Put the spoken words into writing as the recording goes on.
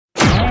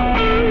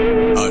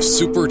a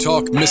Super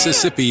Talk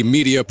Mississippi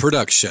media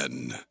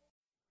production.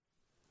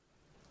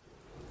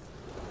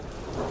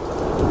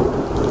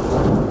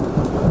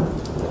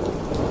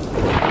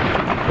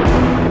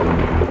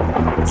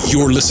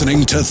 You're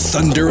listening to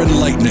Thunder and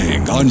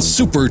Lightning on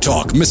Super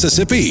Talk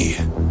Mississippi.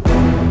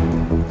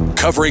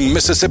 Covering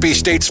Mississippi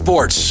State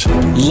sports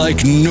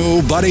like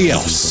nobody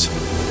else.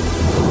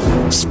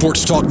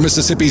 Sports Talk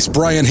Mississippi's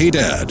Brian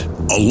Haydad,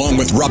 along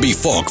with Robbie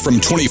Falk from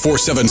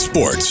 24/7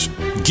 Sports,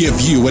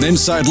 give you an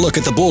inside look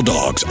at the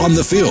Bulldogs on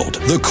the field,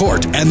 the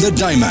court, and the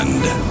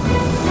diamond.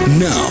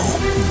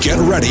 Now, get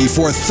ready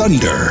for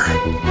Thunder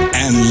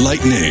and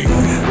Lightning.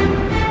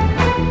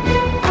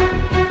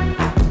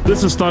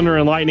 This is Thunder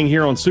and Lightning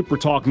here on Super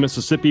Talk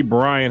Mississippi.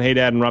 Brian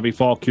Haydad and Robbie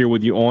Falk here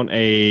with you on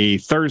a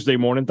Thursday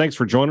morning. Thanks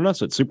for joining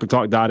us at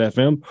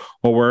supertalk.fm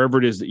or wherever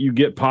it is that you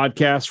get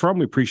podcasts from.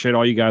 We appreciate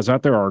all you guys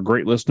out there, our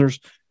great listeners,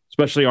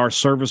 especially our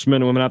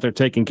servicemen and women out there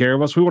taking care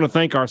of us. We want to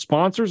thank our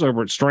sponsors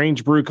over at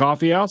Strange Brew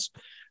Coffee House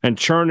and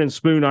Churn and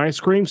Spoon Ice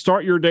Cream.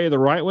 Start your day the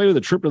right way with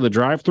a trip to the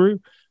drive-thru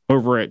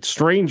over at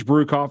Strange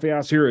Brew Coffee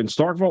House here in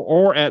Starkville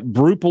or at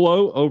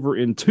Brupolo over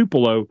in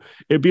Tupelo.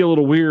 It'd be a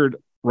little weird,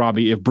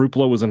 Robbie, if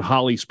Brupolo was in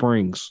Holly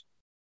Springs.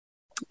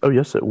 Oh,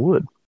 yes, it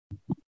would.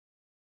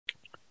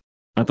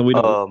 Not that we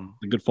don't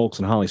the good folks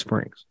in Holly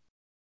Springs.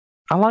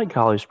 I like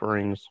Holly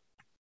Springs.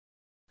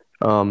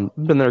 Been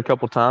there a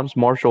couple times.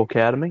 Marshall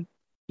Academy.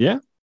 Yeah.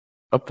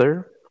 Up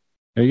there.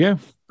 There you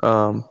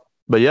go.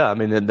 But, yeah, I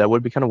mean, that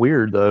would be kind of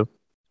weird, though.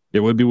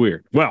 It would be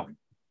weird. Well,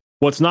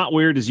 what's not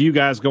weird is you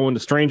guys going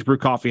to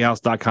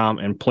strangebrewcoffeehouse.com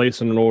and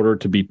placing an order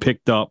to be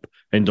picked up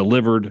and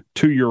delivered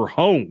to your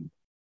home.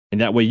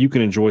 And that way you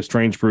can enjoy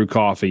Strange Brew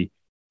coffee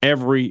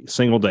every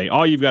single day.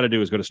 All you've got to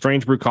do is go to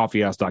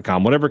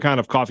strangebrewcoffeehouse.com. Whatever kind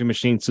of coffee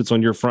machine sits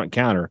on your front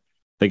counter,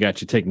 they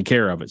got you taken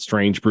care of at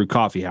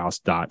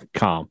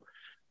strangebrewcoffeehouse.com.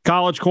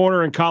 College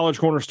Corner and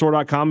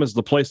collegecornerstore.com is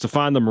the place to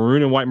find the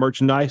maroon and white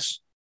merchandise,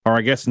 or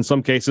I guess in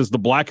some cases the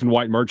black and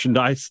white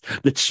merchandise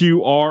that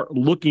you are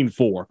looking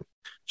for.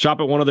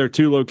 Shop at one of their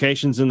two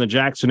locations in the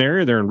Jackson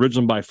area. They're in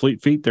Ridgeland by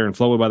Fleet Feet. They're in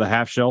Flowey by the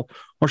Half Shell.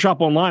 Or shop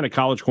online at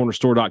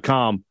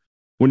collegecornerstore.com.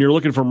 When you're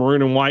looking for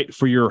maroon and white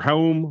for your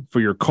home,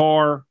 for your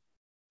car,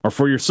 or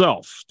for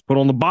yourself to put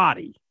on the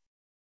body,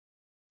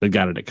 they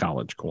got it at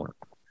College Corner.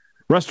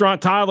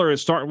 Restaurant Tyler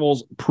is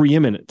Starkville's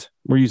preeminent,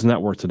 we're using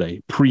that word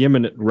today,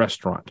 preeminent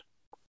restaurant.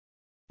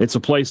 It's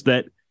a place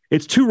that,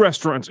 it's two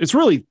restaurants. It's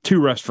really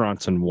two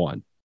restaurants in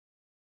one.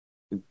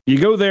 You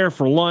go there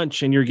for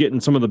lunch and you're getting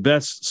some of the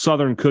best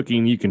Southern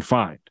cooking you can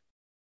find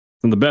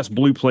and the best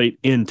blue plate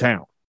in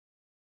town.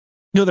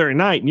 You go there at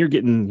night and you're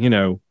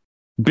getting,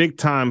 big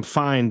time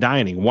fine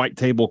dining, white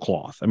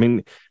tablecloth. I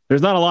mean,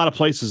 there's not a lot of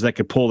places that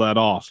could pull that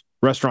off.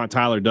 Restaurant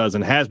Tyler does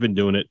and has been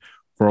doing it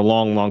for a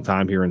long, long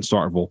time here in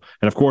Starkville.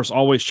 And of course,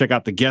 always check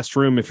out the guest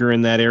room if you're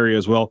in that area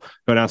as well.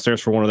 Go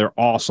downstairs for one of their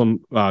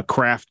awesome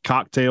craft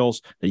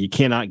cocktails that you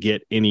cannot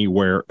get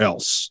anywhere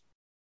else.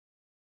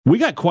 We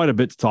got quite a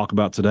bit to talk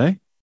about today. I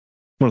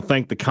want to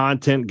thank the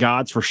content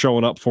gods for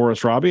showing up for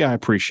us, Robbie. I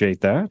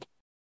appreciate that.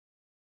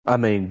 I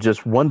mean,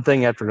 just one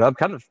thing after another.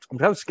 I'm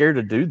kind of scared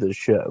to do this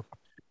show.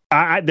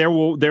 There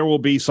will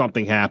be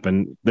something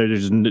happen.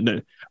 Let's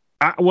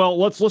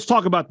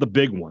talk about the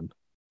big one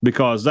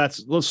because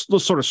let's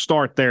sort of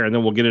start there and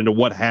then we'll get into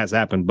what has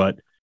happened. But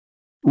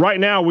right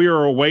now we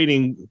are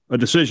awaiting a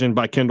decision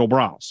by Kendall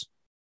Briles.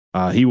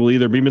 He will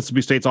either be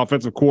Mississippi State's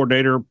offensive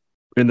coordinator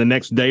in the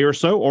next day or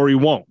so, or he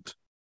won't.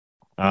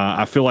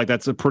 I feel like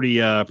that's a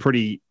pretty. I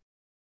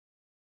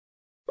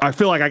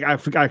feel like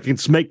I can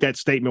make that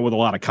statement with a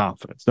lot of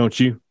confidence, don't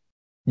you?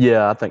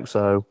 Yeah, I think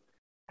so.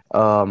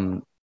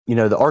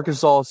 The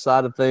Arkansas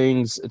side of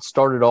things, it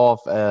started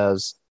off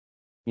as,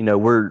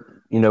 we're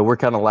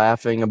kind of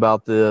laughing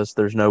about this.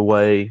 There's no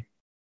way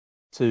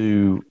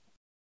to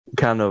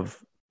kind of,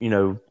 I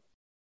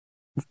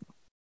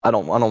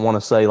don't want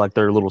to say like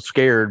they're a little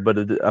scared,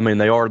 but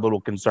they are a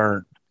little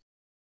concerned.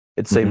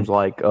 It seems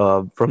like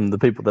from the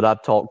people that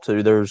I've talked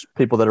to, there's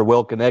people that are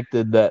well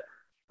connected that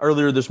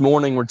earlier this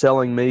morning were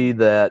telling me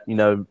that,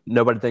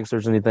 nobody thinks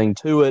there's anything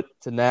to it,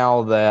 to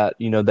now that,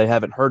 they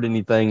haven't heard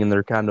anything and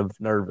they're kind of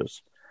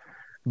nervous.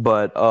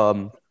 But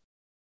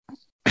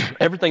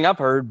everything I've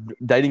heard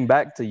dating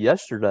back to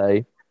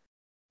yesterday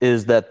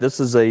is that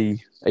this is a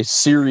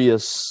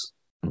serious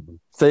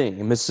thing.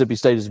 And Mississippi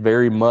State is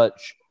very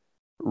much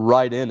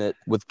right in it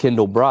with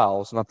Kendall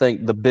Briles. And I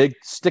think the big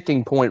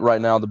sticking point right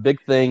now, the big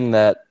thing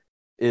that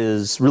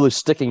is really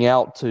sticking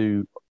out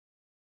to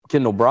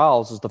Kendall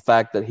Briles is the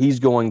fact that he's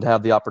going to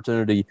have the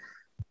opportunity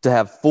to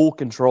have full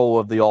control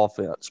of the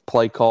offense,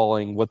 play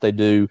calling, what they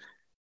do.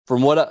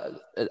 From what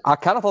I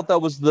kind of thought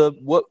that was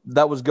what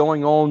that was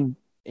going on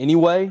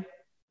anyway,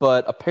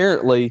 but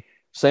apparently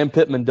Sam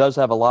Pittman does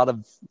have a lot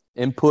of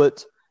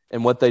input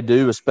in what they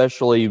do,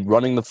 especially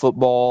running the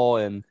football.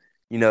 And,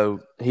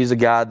 he's a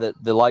guy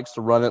that likes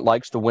to run it,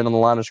 likes to win on the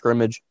line of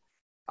scrimmage.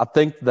 I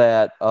think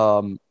that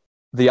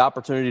the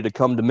opportunity to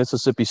come to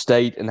Mississippi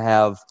State and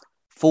have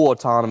full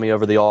autonomy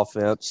over the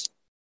offense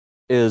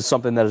is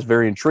something that is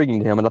very intriguing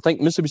to him. And I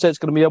think Mississippi State's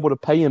going to be able to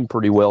pay him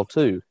pretty well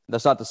too.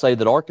 That's not to say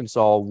that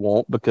Arkansas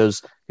won't,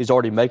 because he's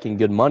already making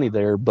good money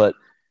there. But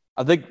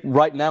I think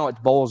right now it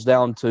boils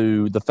down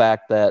to the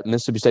fact that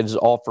Mississippi State is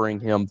offering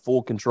him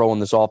full control in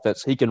this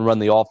offense. He can run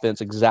the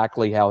offense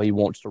exactly how he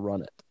wants to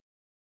run it.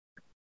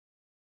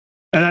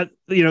 And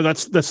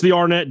that's the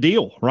Arnett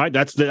deal, right?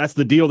 That's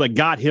the deal that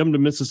got him to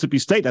Mississippi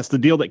State. That's the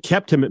deal that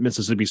kept him at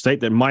Mississippi State,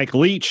 that Mike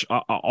Leach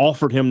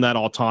offered him that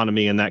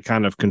autonomy and that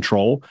kind of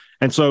control.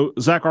 And so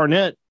Zach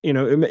Arnett,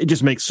 it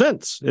just makes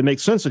sense. It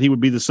makes sense that he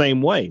would be the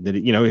same way, that,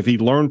 if he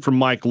learned from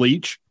Mike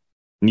Leach,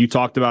 and you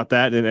talked about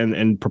that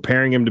and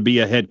preparing him to be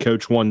a head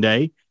coach one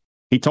day,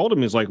 he told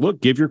him, he's like,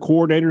 look, give your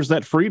coordinators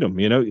that freedom,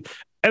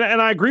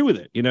 And I agree with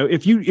it.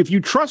 If you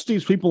trust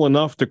these people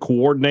enough to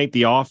coordinate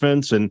the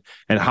offense and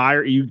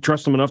hire, you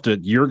trust them enough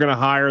you're going to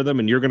hire them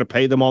and you're going to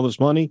pay them all this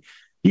money.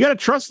 You got to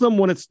trust them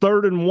when it's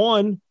 3rd and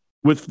 1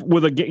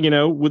 with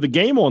a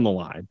game on the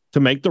line to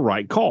make the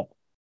right call,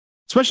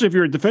 especially if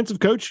you're a defensive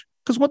coach.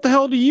 Because what the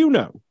hell do you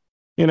know?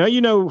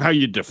 You know how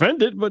you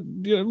defend it, but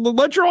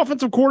let your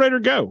offensive coordinator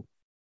go.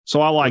 So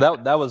I like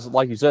that was,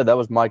 like you said, that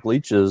was Mike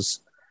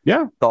Leach's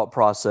thought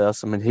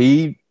process. I mean,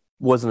 he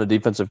wasn't a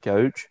defensive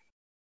coach.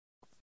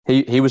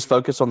 He was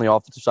focused on the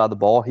offensive side of the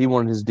ball. He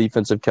wanted his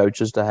defensive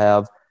coaches to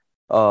have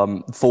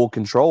full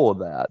control of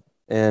that.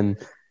 And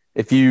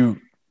if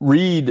you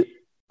read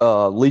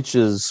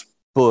Leach's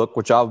book,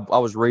 which I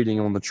was reading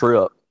on the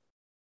trip,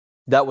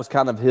 that was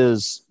kind of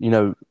his,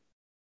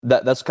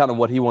 that's kind of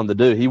what he wanted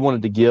to do. He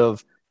wanted to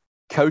give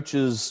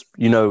coaches,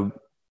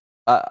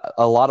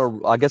 a lot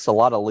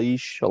of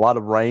leash, a lot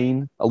of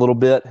rein, a little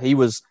bit. He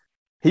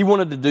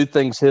wanted to do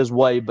things his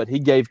way, but he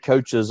gave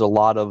coaches a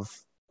lot of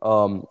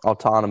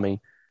autonomy.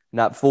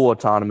 Not full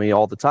autonomy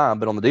all the time,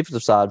 but on the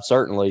defensive side,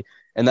 certainly.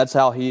 And that's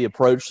how he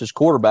approached his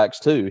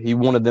quarterbacks, too. He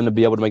wanted them to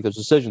be able to make those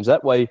decisions.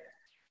 That way,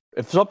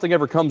 if something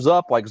ever comes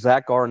up, like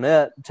Zach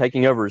Arnett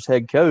taking over as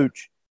head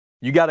coach,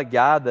 you got a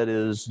guy that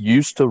is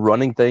used to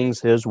running things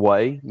his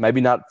way,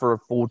 maybe not for a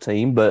full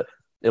team, but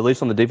at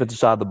least on the defensive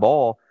side of the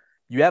ball.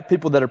 You have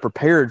people that are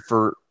prepared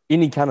for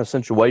any kind of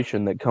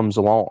situation that comes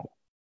along.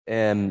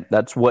 And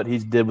that's what he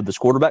did with his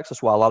quarterbacks.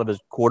 That's why a lot of his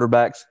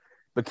quarterbacks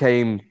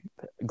became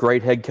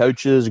great head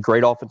coaches,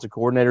 great offensive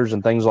coordinators,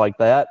 and things like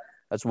that.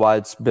 That's why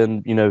it's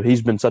been,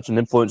 he's been such an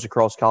influence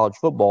across college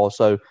football.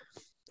 So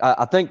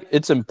I think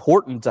it's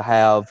important to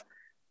have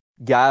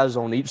guys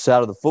on each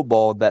side of the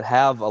football that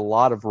have a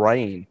lot of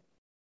reign,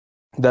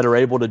 that are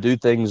able to do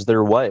things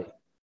their way.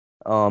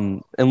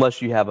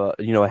 Unless you have a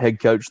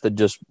head coach that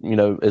just,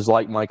 is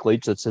like Mike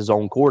Leach, that's his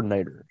own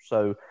coordinator.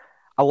 So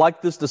I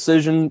like this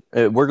decision.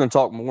 We're going to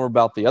talk more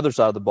about the other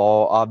side of the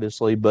ball,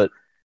 obviously, but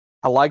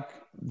I like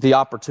the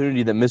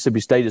opportunity that Mississippi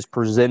State is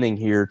presenting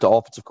here to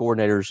offensive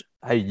coordinators.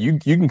 Hey, you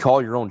can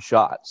call your own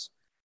shots.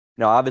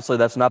 Now, obviously,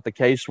 that's not the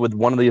case with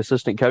one of the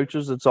assistant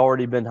coaches that's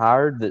already been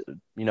hired. That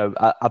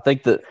I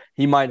think that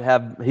he's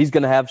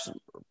going to have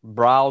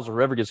Briles, or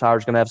whoever gets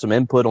hired, is going to have some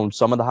input on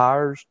some of the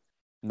hires.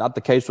 Not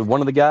the case with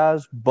one of the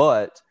guys,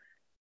 but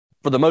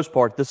for the most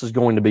part, this is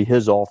going to be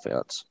his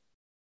offense.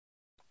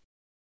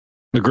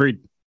 Agreed.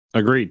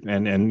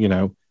 And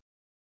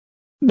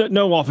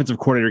no offensive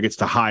coordinator gets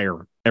to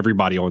hire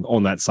everybody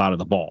on that side of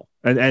the ball.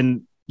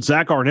 And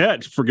Zach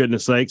Arnett, for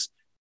goodness sakes,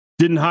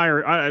 didn't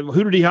hire.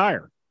 Who did he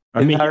hire?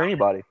 Didn't hire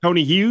anybody.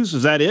 Tony Hughes,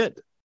 is that it?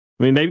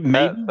 I mean,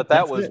 maybe. But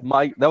that was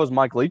Mike. That was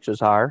Mike Leach's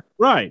hire,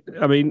 right?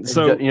 I mean,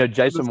 so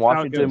Jason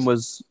Washington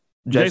was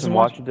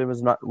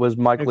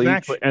Mike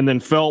Leach, and then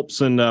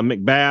Phelps and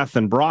McBath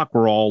and Brock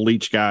were all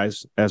Leach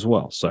guys as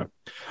well. So, all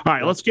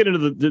right, let's get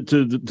into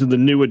the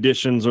new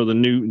additions, or the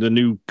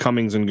new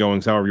comings and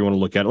goings, however you want to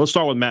look at it. Let's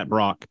start with Matt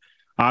Brock.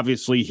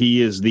 Obviously,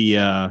 he is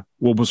we're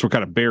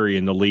kind of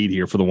burying the lead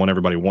here for the one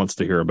everybody wants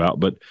to hear about.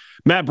 But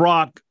Matt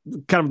Brock,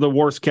 kind of the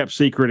worst kept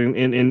secret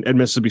in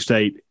Mississippi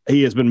State.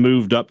 He has been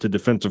moved up to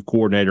defensive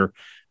coordinator.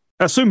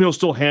 I assume he'll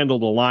still handle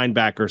the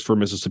linebackers for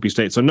Mississippi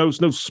State. So no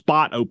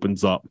spot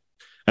opens up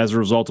as a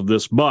result of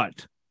this.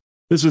 But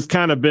this has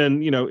kind of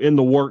been, in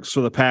the works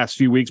for the past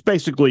few weeks.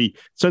 Basically,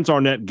 since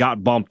Arnett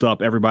got bumped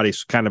up,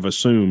 everybody's kind of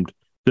assumed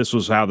this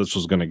was how this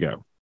was going to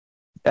go.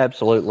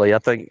 Absolutely. I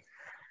think,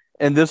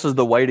 and this is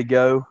the way to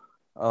go.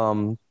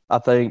 I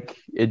think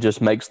it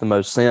just makes the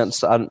most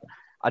sense.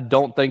 I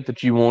don't think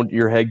that you want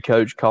your head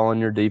coach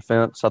calling your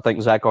defense. I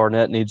think Zach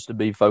Arnett needs to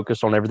be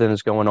focused on everything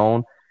that's going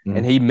on. Mm-hmm.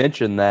 And he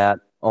mentioned that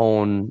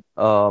on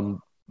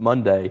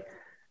Monday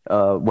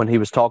when he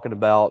was talking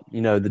about,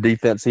 the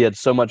defense. He had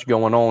so much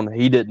going on.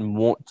 He didn't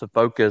want to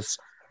focus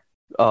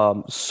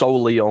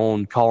solely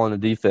on calling the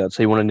defense.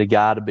 He wanted the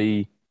guy to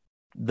be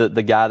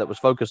the guy that was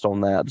focused on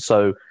that.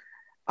 So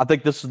I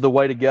think this is the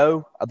way to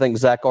go. I think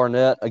Zach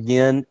Arnett,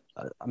 again,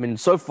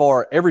 so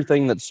far,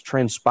 everything that's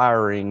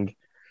transpiring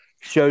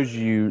shows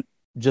you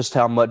just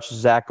how much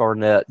Zach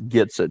Arnett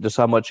gets it, just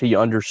how much he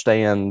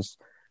understands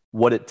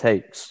what it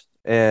takes.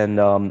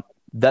 And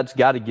that's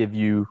got to give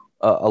you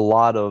a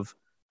lot of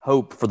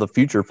hope for the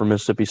future for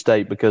Mississippi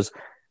State, because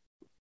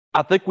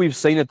I think we've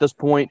seen at this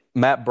point,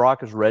 Matt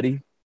Brock is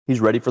ready. He's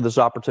ready for this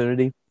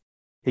opportunity.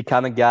 He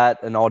kind of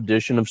got an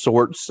audition of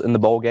sorts in the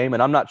bowl game,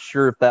 and I'm not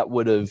sure if that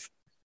would have,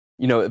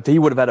 if he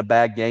would have had a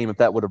bad game, if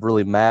that would have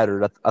really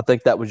mattered. I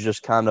think that was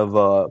just kind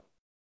of,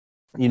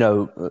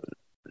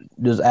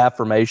 just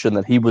affirmation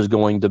that he was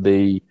going to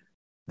be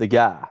the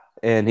guy.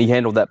 And he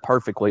handled that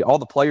perfectly. All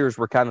the players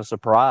were kind of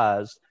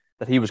surprised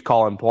that he was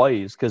calling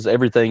plays because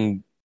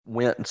everything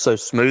went so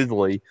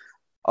smoothly.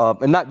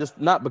 And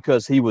not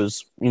because he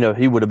was,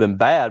 he would have been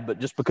bad, but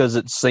just because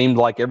it seemed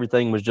like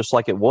everything was just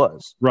like it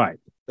was. Right.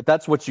 But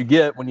that's what you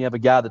get when you have a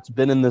guy that's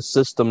been in this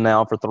system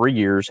now for 3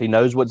 years. He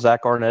knows what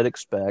Zach Arnett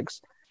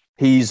expects.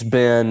 He's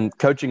been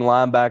coaching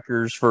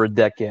linebackers for a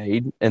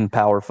decade in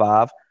Power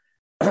 5,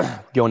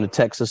 going to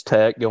Texas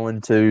Tech,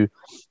 going to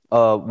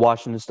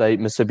Washington State,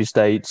 Mississippi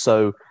State.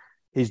 So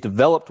he's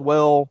developed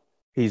well.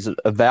 He's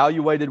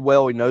evaluated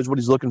well. He knows what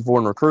he's looking for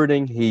in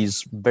recruiting.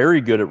 He's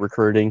very good at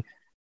recruiting.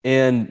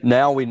 And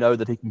now we know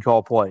that he can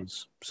call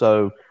plays.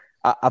 So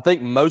I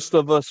think most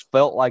of us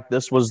felt like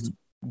this was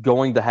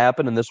going to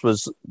happen and this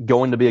was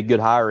going to be a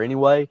good hire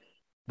anyway.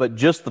 But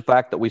just the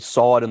fact that we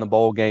saw it in the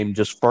bowl game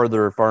just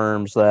further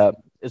affirms that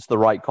it's the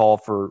right call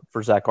for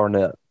Zach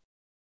Arnett.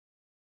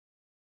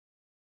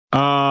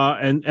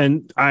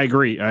 And I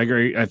agree.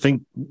 I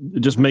think it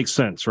just makes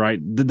sense, right?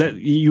 That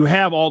you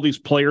have all these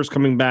players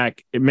coming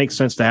back. It makes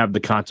sense to have the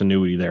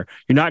continuity there.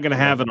 You're not going to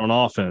have it on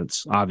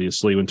offense,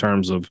 obviously, in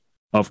terms of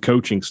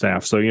coaching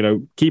staff.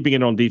 So, keeping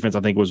it on defense,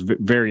 I think, was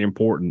very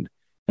important.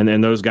 And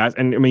then those guys,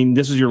 and I mean,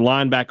 this is your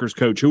linebackers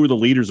coach. Who are the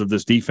leaders of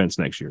this defense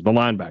next year? The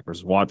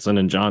linebackers, Watson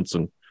and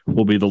Johnson,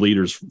 will be the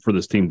leaders for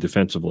this team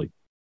defensively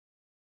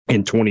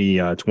in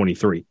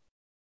 2023.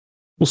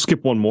 We'll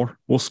skip one more.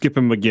 We'll skip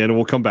him again, and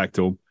we'll come back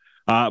to him.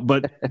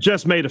 But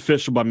just made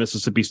official by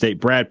Mississippi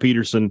State. Brad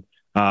Peterson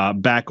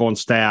back on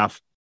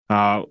staff.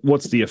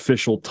 What's the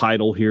official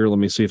title here? Let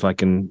me see if I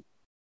can.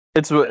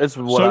 It's what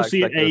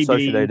Associate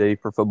AD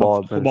for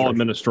football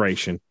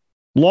administration.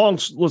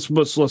 Let's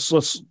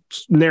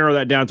narrow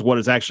that down to what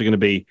it's actually going to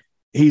be.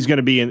 He's going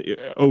to be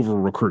over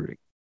recruiting.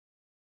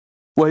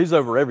 Well, he's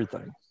over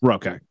everything.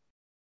 Okay.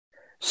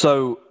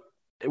 So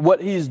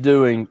what he's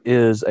doing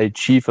is a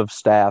chief of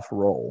staff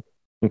role.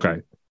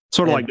 Okay.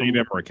 Sort of like Dave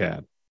Emmerich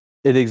had.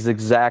 It is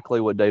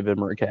exactly what Dave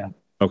Emmerich had.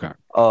 Okay.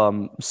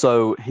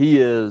 So he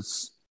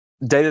is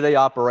day-to-day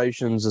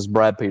operations is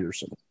Brad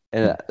Peterson.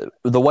 And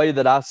the way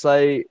that I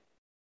say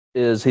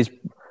is he's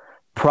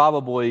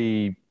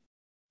probably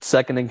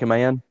second in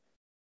command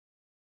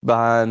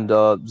behind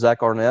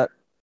Zach Arnett.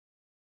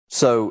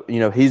 So,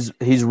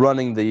 he's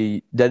running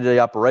the day-to-day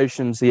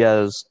operations. He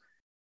has,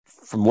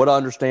 from what I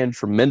understand,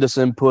 tremendous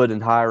input in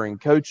hiring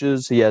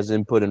coaches. He has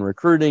input in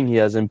recruiting. He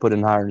has input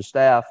in hiring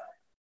staff.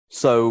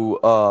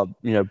 So,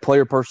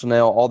 player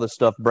personnel, all this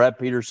stuff. Brad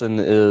Peterson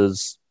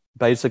is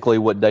basically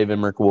what Dave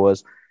Emmerich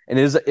was. And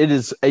it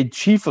is a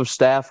chief of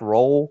staff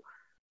role.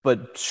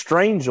 But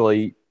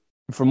strangely,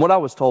 from what I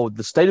was told,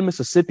 the state of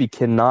Mississippi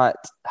cannot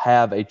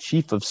have a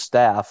chief of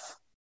staff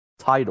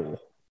title.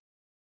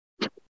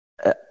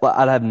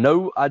 I'd have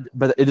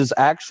but it is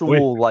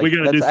actual. We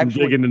got to do some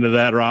digging into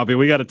that, Robbie.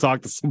 We got to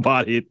talk to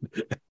somebody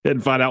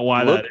and find out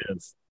why that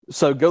is.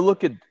 So go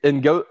look at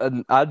and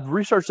I'd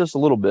researched this a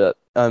little bit.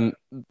 The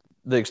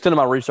extent of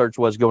my research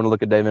was going to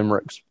look at Dave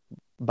Emmerich's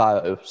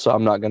bio. So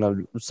I'm not going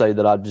to say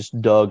that I just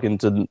dug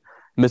into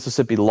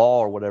Mississippi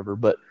law or whatever.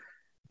 But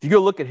if you go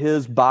look at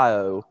his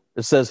bio,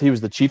 it says he was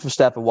the chief of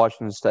staff at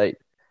Washington State.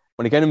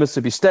 When he came to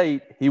Mississippi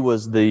State, he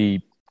was the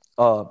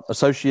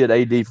associate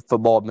AD for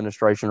football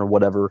administration or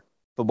whatever,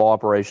 football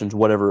operations,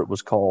 whatever it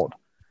was called.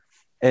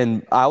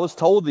 And I was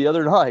told the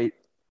other night,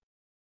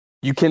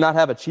 you cannot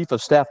have a chief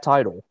of staff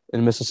title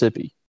in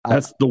Mississippi.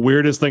 That's the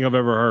weirdest thing I've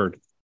ever heard.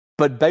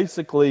 But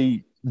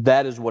basically,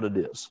 that is what it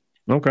is.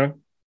 Okay.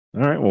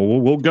 All right.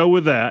 Well, we'll go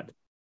with that.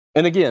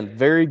 And again,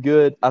 very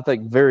good. I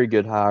think very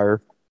good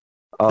hire.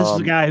 This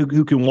is a guy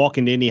who can walk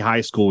into any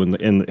high school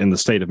in the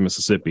state of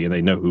Mississippi and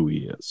they know who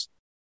he is.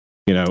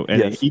 And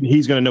yes.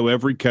 He's going to know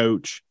every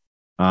coach.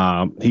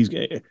 And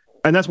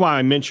that's why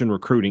I mentioned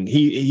recruiting.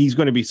 He's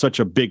going to be such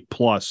a big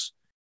plus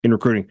in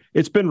recruiting.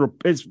 It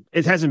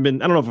hasn't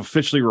been, I don't know if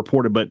officially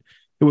reported, but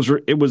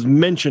it was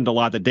mentioned a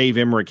lot that Dave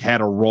Emmerich had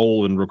a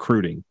role in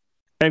recruiting.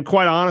 And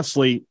quite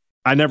honestly,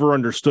 I never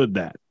understood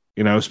that,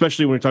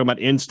 especially when we're talking about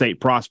in-state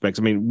prospects.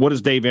 I mean, what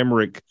is Dave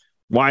Emmerich?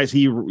 Why is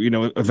he,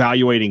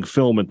 evaluating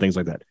film and things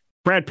like that?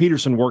 Brad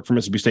Peterson worked for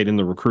Mississippi State in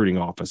the recruiting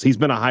office. He's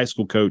been a high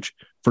school coach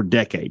for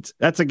decades.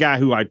 That's a guy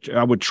who I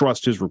would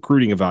trust his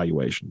recruiting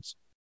evaluations.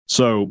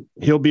 So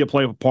he'll be a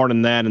part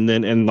in that.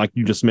 And like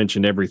you just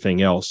mentioned,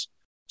 everything else.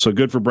 So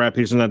good for Brad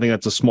Peterson. I think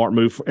that's a smart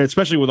move,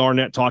 especially with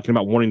Arnett talking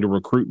about wanting to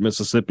recruit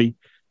Mississippi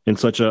in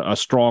such a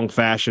strong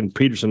fashion.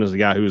 Peterson is a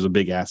guy who is a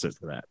big asset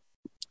for that.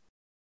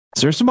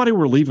 Is there somebody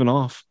we're leaving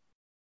off?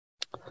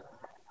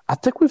 I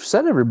think we've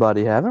said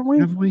everybody, haven't we?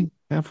 Have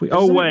we?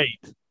 Oh, wait.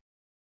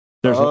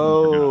 There's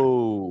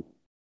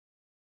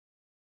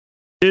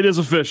it is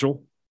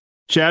official.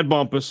 Chad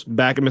Bumpus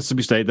back at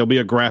Mississippi State. There'll be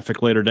a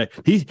graphic later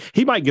today.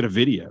 He might get a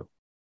video.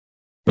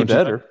 He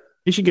better.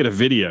 He should get a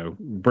video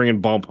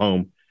bringing Bump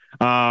home.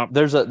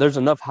 There's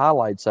enough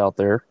highlights out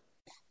there.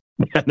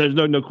 Yeah, there's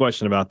no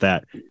question about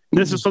that.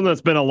 This is something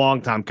that's been a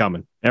long time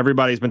coming.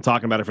 Everybody's been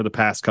talking about it for the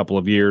past couple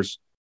of years.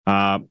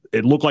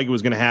 It looked like it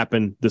was going to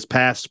happen this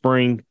past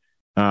spring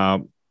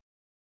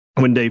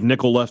when Dave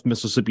Nickel left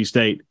Mississippi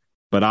State.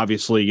 But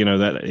obviously,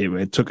 that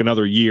it took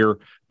another year.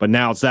 But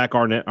now Zach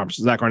Arnett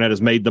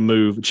has made the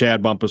move.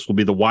 Chad Bumpus will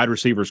be the wide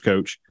receivers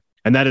coach.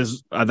 And that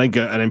is, I think,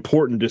 an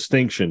important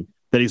distinction,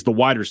 that he's the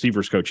wide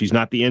receivers coach. He's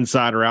not the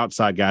inside or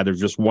outside guy. There's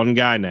just one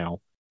guy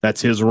now.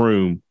 That's his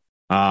room.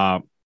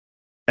 And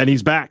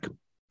he's back.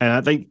 And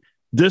I think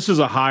this is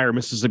a hire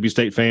Mississippi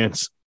State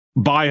fans,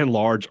 by and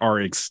large,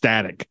 are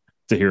ecstatic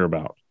to hear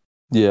about.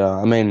 Yeah,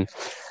 I mean,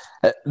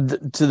 I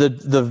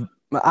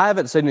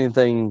haven't seen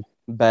anything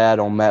bad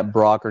on Matt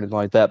Brock or anything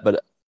like that,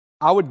 but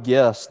I would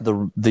guess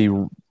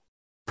the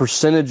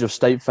percentage of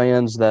State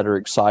fans that are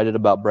excited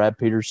about Brad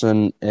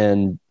Peterson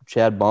and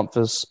Chad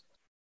Bumpus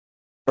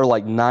are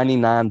like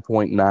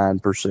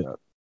 99.9%.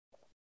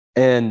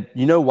 And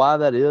you know why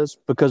that is?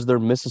 Because they're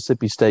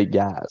Mississippi State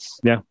guys.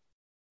 Yeah.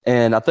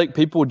 And I think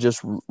people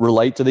just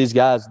relate to these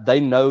guys. They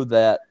know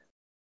that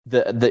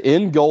the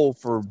end goal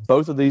for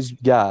both of these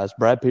guys,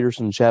 Brad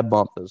Peterson and Chad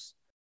Bumpus,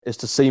 is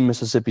to see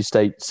Mississippi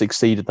State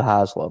succeed at the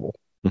highest level.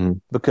 Mm-hmm.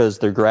 Because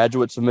they're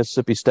graduates of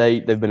Mississippi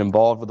State. They've been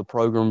involved with the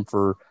program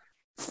for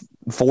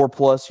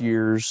 4+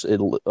 years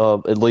at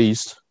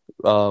least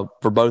for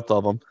both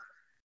of them.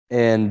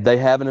 And they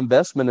have an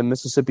investment in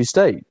Mississippi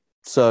State.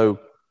 So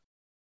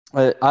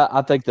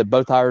I think that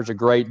both hires are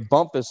great.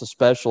 Bumpus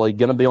especially,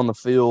 going to be on the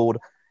field.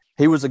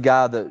 He was a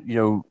guy that,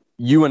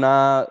 you and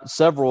I,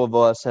 several of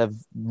us have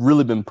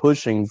really been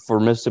pushing for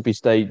Mississippi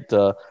State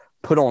to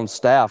put on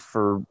staff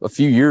for a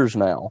few years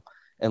now.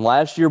 And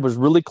last year was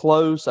really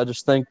close. I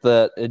just think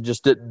that it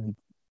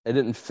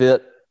didn't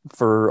fit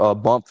for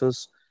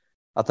Bumpus.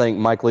 I think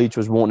Mike Leach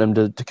was wanting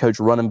him to coach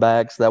running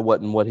backs. That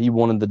wasn't what he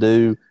wanted to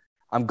do.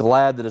 I'm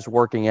glad that it's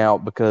working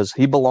out because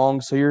he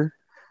belongs here.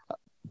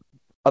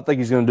 I think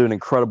he's going to do an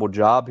incredible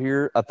job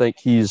here. I think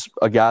he's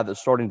a guy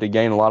that's starting to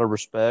gain a lot of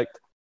respect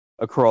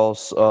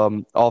across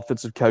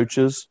offensive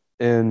coaches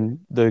in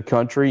the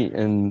country,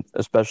 and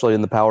especially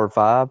in the Power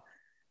Five.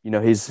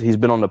 He's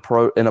been in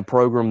a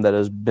program that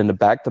has been to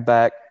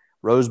back-to-back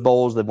Rose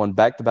Bowls. They've won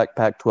back-to-back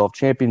Pac-12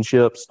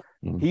 championships.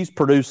 Mm-hmm. He's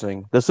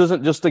producing. This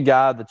isn't just a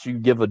guy that you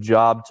give a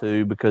job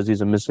to because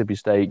he's a Mississippi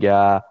State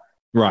guy,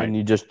 right? And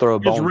you just throw a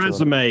bone to him. His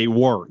resume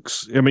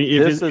works. I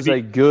mean, this is a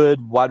good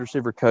wide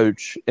receiver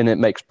coach, and it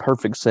makes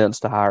perfect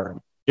sense to hire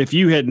him. If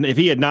he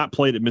had not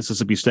played at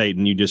Mississippi State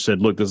and you just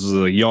said, "Look, this is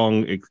a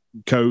young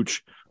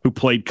coach who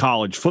played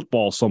college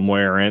football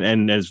somewhere,"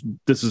 and as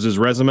this is his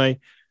resume,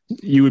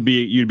 you'd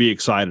be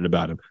excited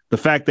about him. The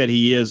fact that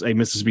he is a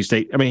Mississippi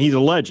State, I mean, he's a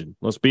legend.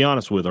 Let's be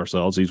honest with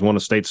ourselves. He's one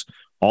of State's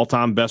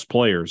all-time best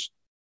players,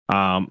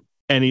 and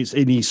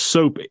he's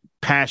so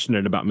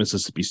passionate about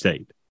Mississippi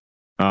State.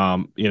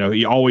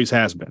 He always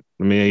has been.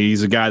 I mean,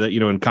 he's a guy that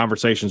in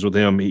conversations with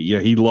him,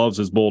 he loves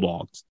his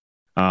Bulldogs.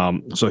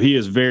 So he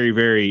is very,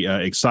 very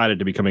excited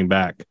to be coming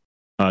back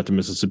to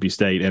Mississippi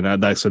State,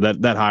 and so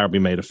that hire will be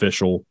made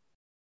official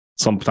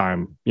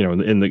sometime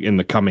in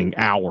the coming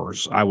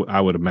hours.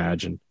 I would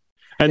imagine.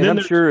 And then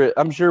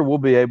I'm sure we'll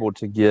be able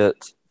to get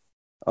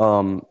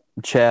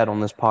Chad on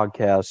this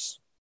podcast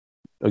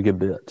a good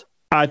bit.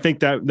 I think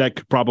that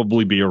could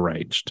probably be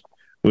arranged.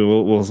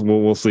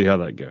 We'll see how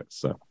that goes.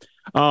 So,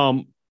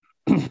 and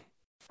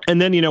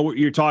then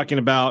you're talking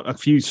about a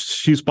few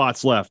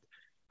spots left,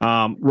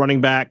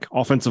 running back,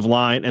 offensive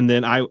line, and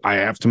then I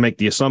have to make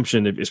the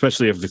assumption,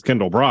 especially if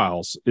Kendall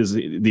Briles is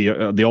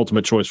the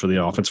ultimate choice for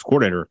the offensive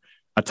coordinator,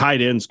 a tight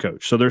ends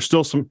coach. So there's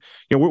still some.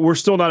 We're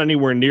still not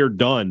anywhere near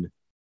done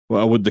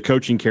with the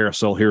coaching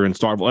carousel here in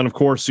Starkville. And of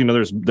course,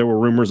 there were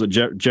rumors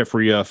that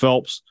Jeffrey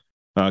Phelps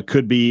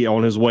could be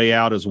on his way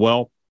out as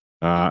well.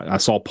 I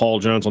saw Paul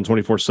Jones on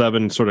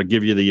 24/7 sort of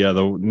give you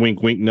the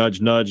wink, wink,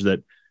 nudge, nudge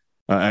that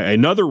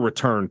another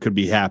return could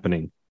be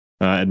happening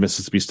at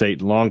Mississippi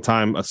State.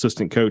 Longtime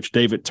assistant coach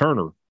David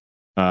Turner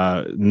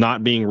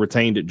not being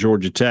retained at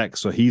Georgia Tech,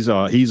 so he's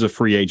a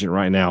free agent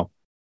right now.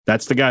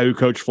 That's the guy who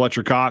coached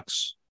Fletcher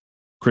Cox,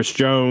 Chris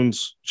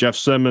Jones, Jeff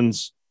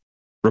Simmons.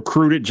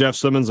 Recruited Jeff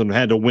Simmons and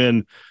had to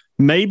win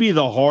maybe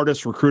the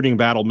hardest recruiting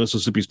battle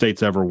Mississippi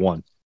State's ever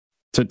won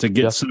to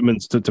get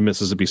Simmons to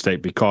Mississippi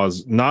State,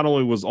 because not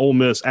only was Ole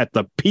Miss at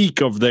the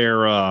peak of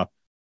their,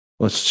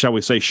 shall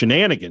we say,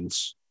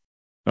 shenanigans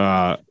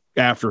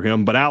after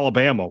him, but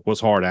Alabama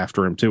was hard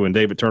after him too, and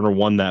David Turner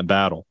won that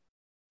battle.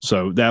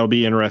 So that'll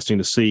be interesting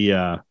to see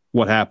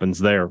what happens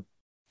there.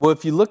 Well,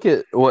 if you look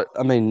at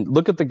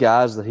the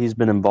guys that he's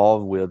been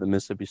involved with at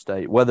Mississippi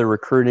State, whether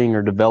recruiting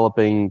or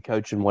developing,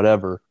 coaching,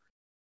 whatever.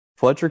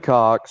 Fletcher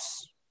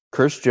Cox,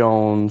 Chris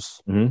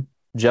Jones, mm-hmm.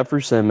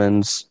 Jeffrey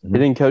Simmons. Mm-hmm.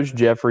 He didn't coach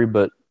Jeffrey,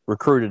 but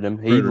recruited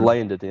him. He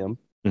landed him.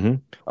 Mm-hmm.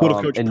 Would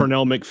have coached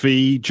Pernell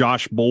McPhee,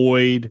 Josh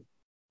Boyd.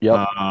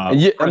 Yep.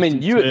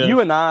 You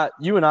and I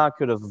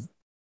could have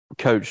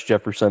coached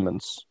Jeffrey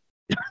Simmons.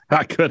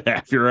 I could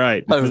have. You're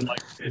right.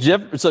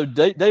 So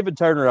David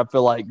Turner, I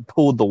feel like,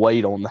 pulled the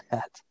weight on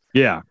that.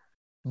 Yeah.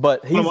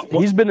 But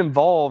he's been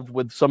involved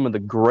with some of the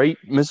great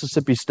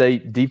Mississippi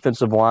State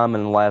defensive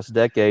linemen in the last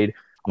decade,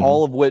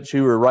 all of which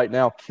who are right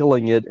now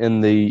killing it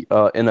in the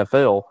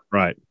NFL.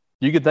 Right.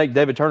 You could thank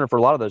David Turner for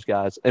a lot of those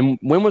guys. And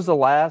when was the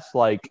last,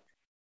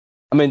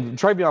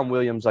 Travion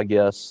Williams, I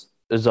guess,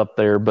 is up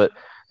there, but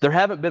there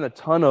haven't been a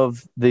ton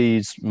of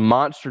these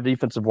monster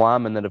defensive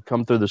linemen that have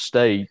come through the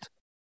state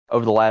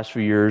over the last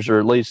few years, or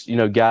at least,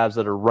 guys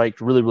that are ranked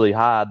really, really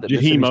high.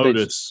 Jaheim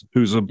Otis,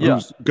 who's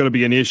going to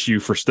be an issue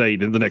for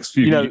State in the next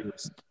few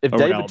years. If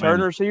David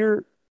Turner's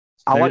here,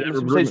 I like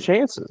Mississippi State's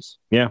chances.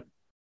 Yeah.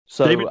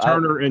 So David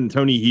Turner and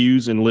Tony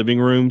Hughes in living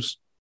rooms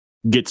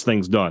gets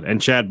things done.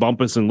 And Chad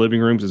Bumpus in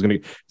living rooms is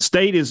going to –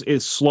 State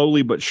is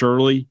slowly but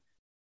surely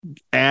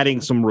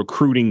adding some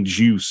recruiting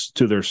juice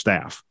to their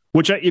staff.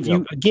 Which,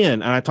 you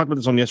again, and I talked about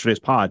this on yesterday's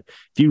pod,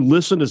 if you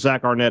listen to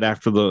Zach Arnett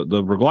after the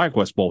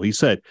ReliaQuest Bowl, he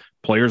said,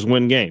 players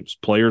win games.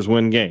 Players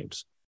win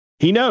games.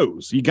 He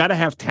knows you got to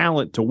have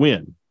talent to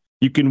win.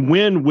 You can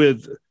win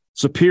with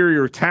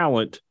superior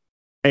talent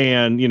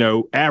and,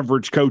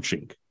 average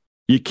coaching.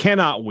 You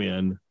cannot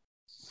win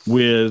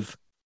with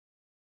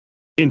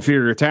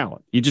inferior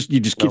talent. You just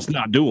it's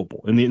not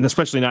doable, and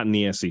especially not in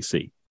the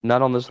SEC.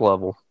 Not on this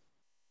level.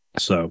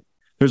 So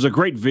there's a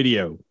great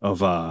video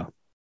of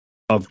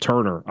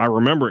Turner. I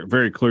remember it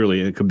very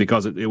clearly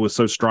because it was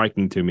so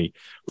striking to me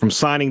from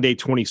signing day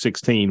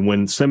 2016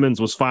 when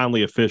Simmons was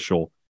finally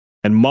official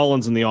and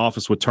Mullen's in the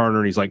office with Turner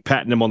and he's like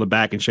patting him on the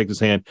back and shakes his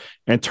hand.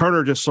 And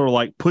Turner just sort of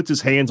like puts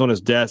his hands on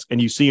his desk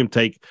and you see him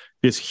take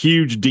this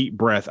huge deep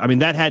breath. I mean,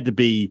 that had to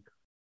be,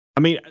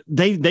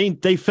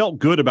 they felt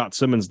good about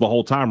Simmons the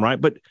whole time, right?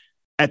 But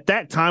at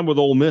that time with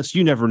Ole Miss,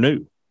 you never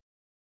knew.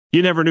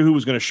 You never knew who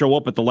was going to show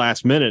up at the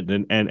last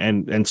minute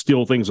and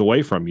steal things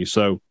away from you.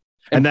 So,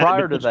 And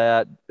prior to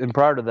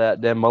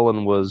that, Dan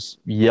Mullen was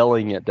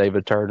yelling at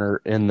David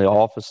Turner in the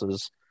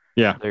offices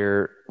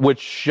there, which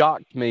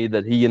shocked me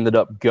that he ended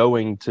up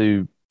going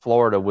to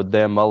Florida with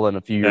Dan Mullen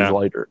a few years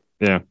later.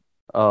 Yeah.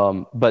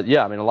 But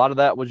a lot of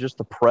that was just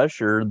the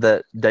pressure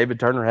that David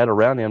Turner had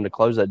around him to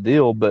close that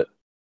deal. But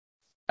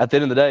at the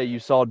end of the day, you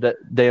saw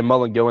Dan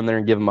Mullen go in there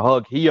and give him a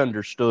hug. He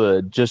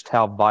understood just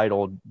how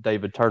vital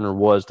David Turner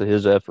was to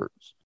his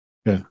efforts.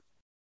 Yeah.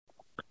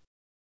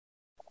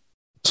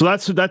 So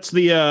that's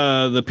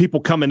the people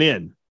coming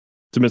in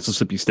to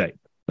Mississippi State.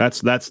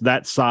 That's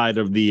that side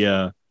of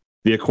the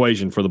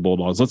equation for the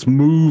Bulldogs. Let's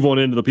move on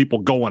into the people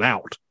going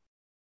out.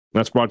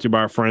 That's brought to you by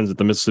our friends at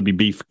the Mississippi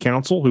Beef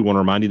Council, who want to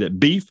remind you that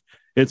beef,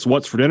 it's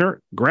what's for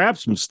dinner. Grab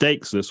some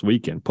steaks this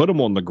weekend. Put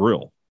them on the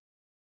grill.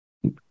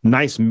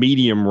 Nice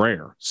medium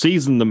rare.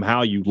 Season them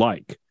how you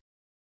like.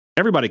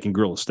 Everybody can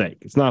grill a steak.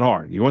 It's not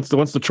hard. Once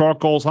the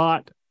charcoal's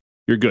hot,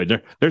 you're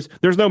good.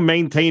 There's no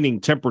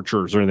maintaining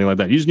temperatures or anything like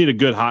that. You just need a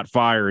good hot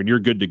fire, and you're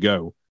good to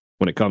go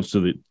when it comes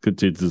to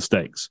the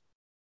steaks.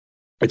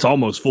 It's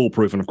almost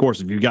foolproof. And, of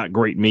course, if you've got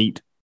great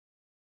meat,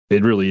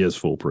 it really is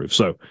foolproof.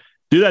 So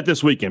do that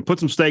this weekend.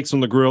 Put some steaks on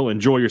the grill.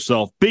 Enjoy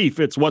yourself.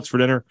 Beef, it's what's for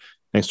dinner.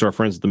 Thanks to our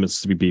friends at the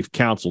Mississippi Beef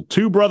Council.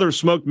 Two Brothers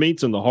Smoked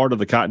Meats in the heart of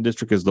the Cotton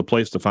District is the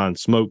place to find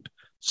smoked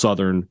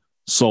Southern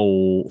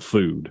soul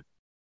food.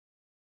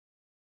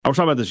 I was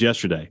talking about this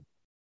yesterday.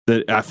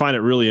 That I find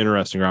it really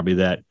interesting, Robbie,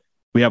 that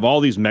we have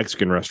all these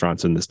Mexican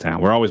restaurants in this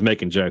town. We're always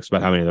making jokes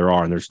about how many there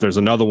are, and there's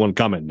another one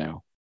coming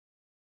now.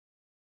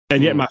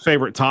 And yet my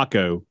favorite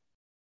taco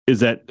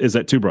is at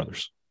Two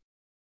Brothers.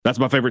 That's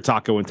my favorite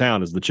taco in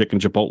town is the chicken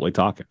chipotle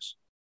tacos.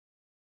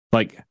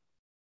 Like,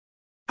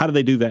 how do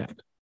they do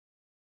that?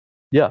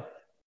 Yeah.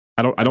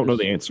 I don't know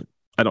the answer.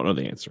 I don't know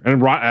the answer.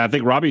 And I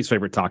think Robbie's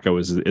favorite taco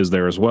is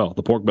there as well,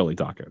 the pork belly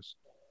tacos.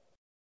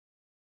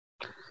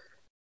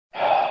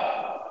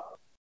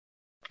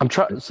 I'm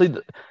trying to see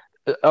the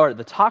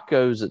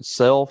tacos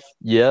itself,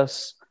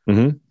 yes,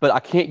 but I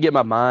can't get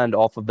my mind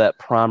off of that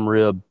prime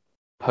rib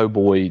po'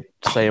 boy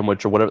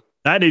sandwich or whatever.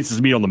 That needs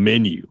to be on the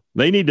menu.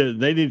 They need to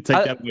take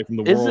that away from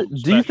the world.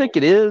 Do you think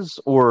it is,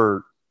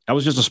 or that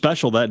was just a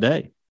special that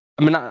day?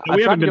 I mean, I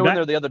tried to go in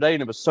there the other day,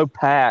 and it was so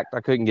packed I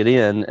couldn't get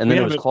in, and then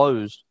it was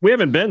closed. We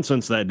haven't been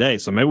since that day,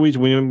 so maybe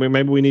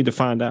we need to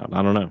find out.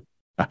 I don't know.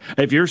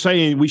 If you're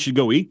saying we should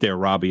go eat there,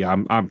 Robbie,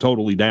 I'm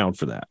totally down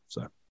for that.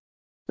 So,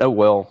 oh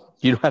well,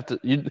 you don't have to.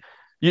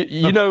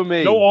 You know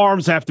me. No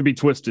arms have to be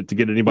twisted to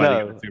get anybody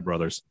out of Two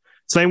Brothers.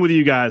 Same with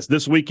you guys.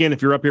 This weekend,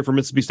 if you're up here for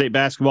Mississippi State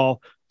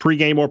basketball,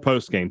 pregame or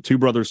postgame, Two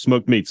Brothers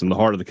Smoked Meats in the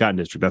heart of the Cotton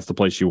District. That's the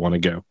place you want to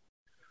go.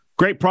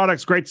 Great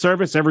products, great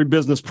service. Every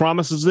business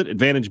promises it.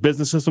 Advantage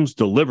Business Systems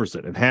delivers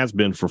it and has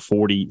been for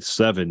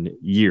 47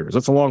 years.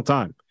 That's a long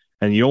time.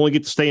 And you only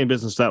get to stay in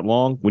business that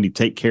long when you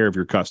take care of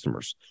your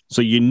customers.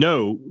 So you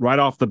know right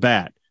off the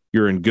bat,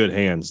 you're in good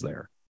hands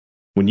there.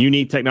 When you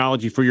need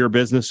technology for your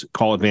business,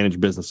 call Advantage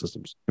Business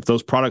Systems. If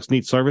those products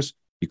need service,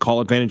 you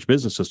call Advantage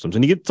Business Systems.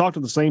 And you get to talk to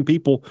the same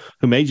people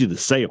who made you the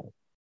sale.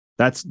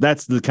 That's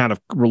the kind of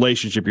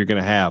relationship you're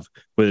going to have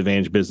with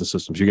Advantage Business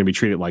Systems. You're going to be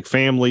treated like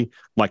family,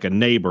 like a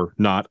neighbor,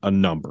 not a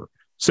number.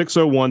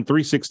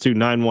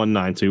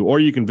 601-362-9192,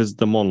 or you can visit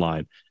them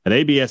online at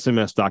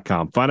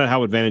absms.com. Find out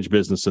how Advantage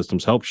Business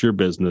Systems helps your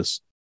business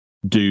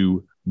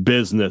do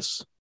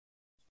business.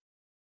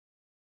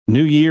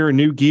 New year,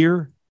 new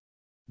gear.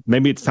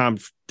 Maybe it's time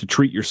to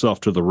treat yourself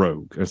to the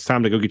Rogue. It's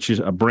time to go get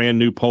you a brand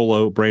new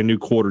polo, brand new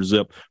quarter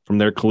zip from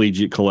their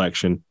collegiate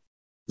collection.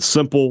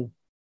 Simple,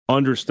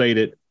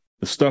 understated,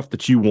 the stuff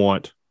that you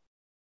want,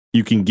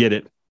 you can get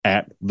it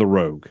at the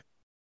Rogue.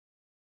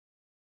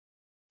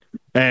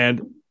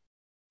 And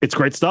it's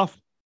great stuff.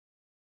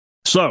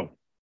 So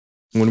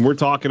when we're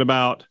talking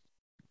about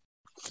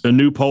a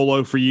new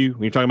polo for you,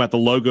 when you're talking about the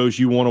logos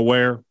you want to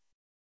wear,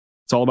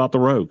 it's all about the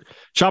Rogue.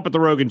 Shop at the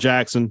Rogue in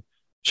Jackson.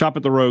 Shop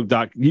at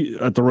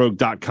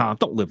therogue.com.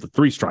 Don't live the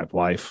three-stripe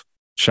life.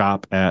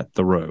 Shop at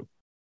the Rogue.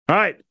 All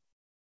right.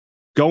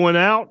 Going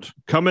out,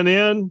 coming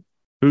in,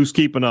 who's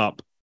keeping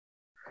up?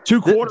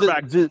 Two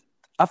quarterbacks.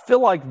 I feel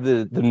like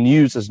the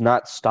news has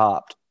not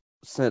stopped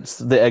since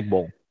the Egg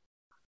Bowl.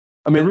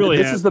 I mean,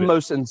 this is the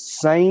most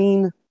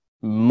insane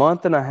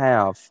month and a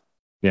half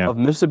of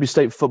Mississippi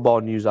State football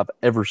news I've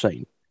ever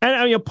seen. And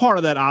I mean, a part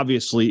of that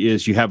obviously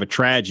is you have a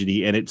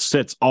tragedy and it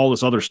sets all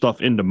this other stuff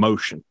into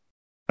motion,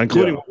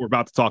 including what we're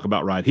about to talk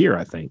about right here,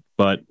 I think.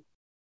 But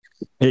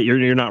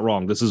you're not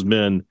wrong. This has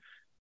been,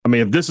 I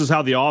mean, if this is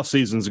how the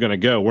offseason is going to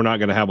go, we're not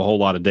going to have a whole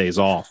lot of days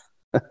off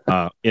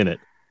in it.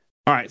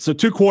 All right, so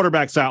two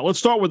quarterbacks out. Let's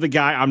start with the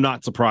guy I'm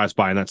not surprised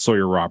by, and that's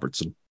Sawyer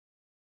Robertson.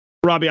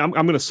 Robbie, I'm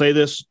going to say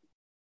this.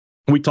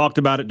 We talked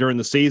about it during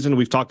the season.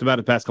 We've talked about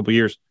it the past couple of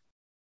years.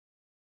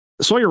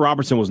 Sawyer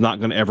Robertson was not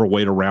going to ever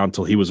wait around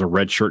until he was a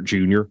redshirt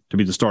junior to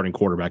be the starting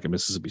quarterback at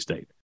Mississippi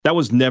State. That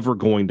was never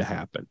going to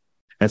happen.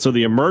 And so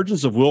the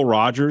emergence of Will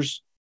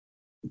Rogers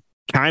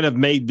kind of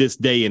made this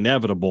day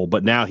inevitable,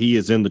 but now he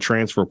is in the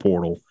transfer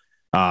portal.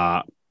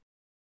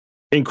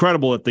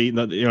 Incredible at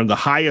the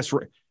highest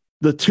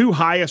 – the two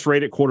highest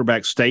rated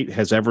quarterbacks State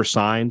has ever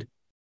signed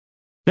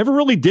never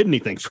really did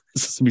anything for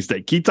Mississippi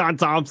State. Keaton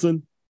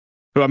Thompson,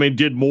 who, I mean,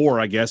 did more,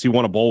 I guess. He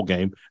won a bowl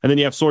game. And then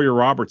you have Sawyer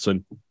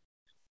Robertson.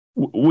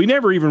 We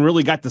never even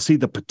really got to see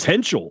the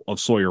potential of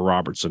Sawyer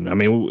Robertson. I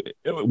mean,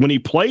 when he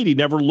played, he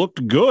never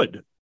looked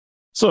good.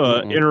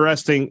 So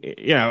interesting,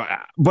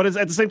 but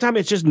at the same time,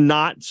 it's just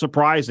not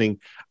surprising.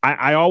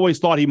 I always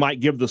thought he might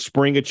give the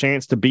spring a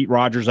chance to beat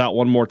Rogers out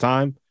one more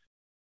time,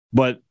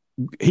 but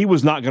he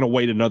was not going to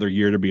wait another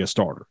year to be a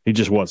starter. He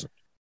just wasn't.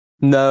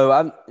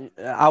 No,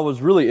 I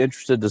was really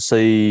interested to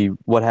see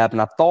what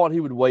happened. I thought he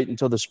would wait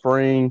until the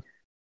spring,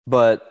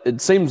 but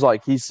it seems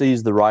like he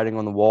sees the writing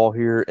on the wall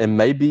here and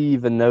maybe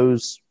even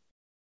knows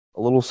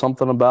a little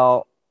something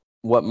about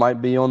what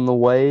might be on the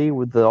way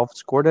with the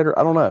offensive coordinator.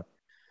 I don't know.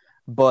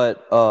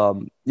 But,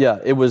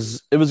 it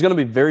was going to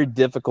be very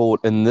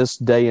difficult in this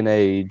day and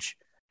age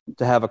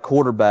to have a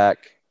quarterback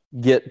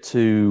get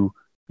to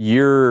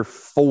year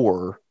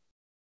 4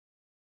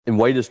 and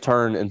wait his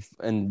turn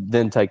and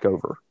then take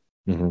over,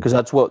 because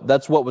that's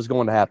what was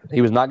going to happen.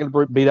 He was not going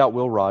to beat out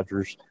Will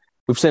Rogers.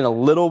 We've seen a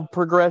little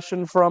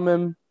progression from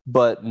him,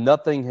 but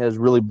nothing has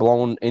really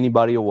blown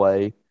anybody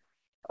away.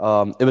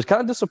 It was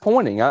kind of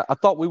disappointing. I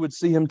thought we would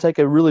see him take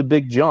a really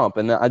big jump,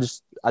 and I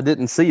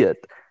didn't see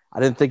it. I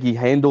didn't think he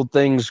handled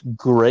things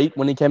great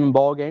when he came in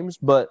ball games,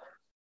 but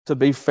to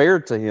be fair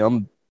to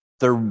him,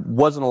 there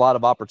wasn't a lot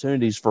of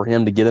opportunities for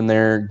him to get in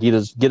there, get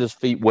his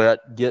feet wet,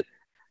 get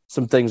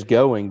some things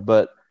going,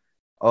 but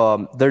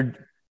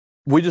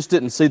we just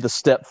didn't see the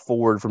step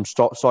forward from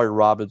Sawyer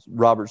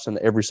Robertson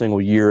every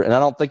single year. And I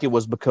don't think it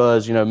was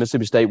because,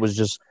 Mississippi State was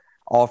just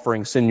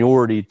offering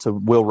seniority to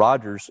Will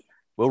Rogers.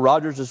 Will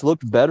Rogers just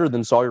looked better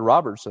than Sawyer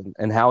Robertson,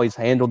 and how he's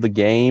handled the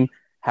game,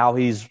 how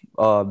he's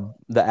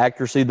the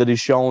accuracy that he's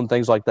shown,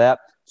 things like that.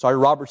 Sawyer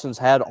Robertson's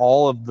had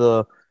all of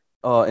the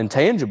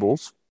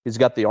intangibles. He's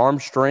got the arm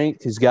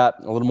strength. He's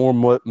got a little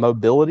more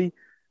mobility,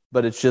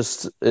 but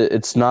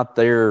it's not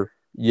there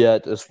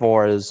yet as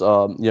far as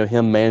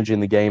him managing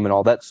the game and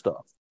all that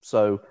stuff.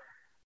 So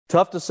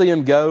tough to see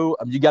him go.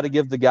 You got to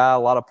give the guy a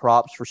lot of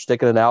props for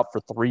sticking it out for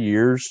 3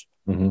 years.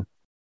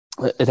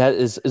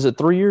 Is it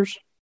 3 years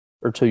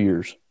or 2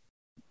 years?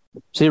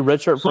 Is he a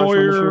redshirt freshman this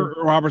year?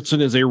 Sawyer Robertson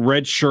is a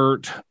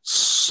redshirt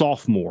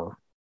sophomore.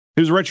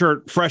 He was a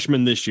redshirt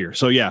freshman this year.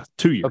 So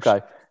 2 years.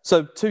 Okay,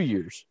 so 2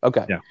 years.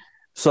 Okay, yeah.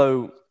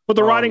 So, but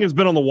the writing has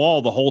been on the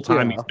wall the whole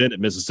time he's been at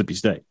Mississippi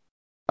State.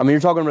 I mean, you're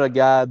talking about a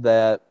guy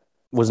that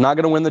was not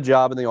going to win the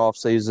job in the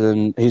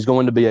offseason. He's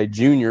going to be a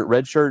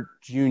redshirt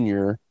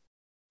junior,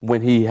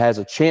 when he has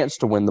a chance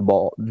to win the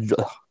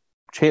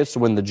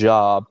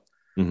job.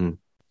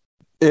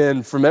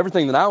 And from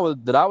everything that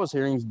I was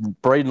hearing,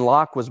 Braden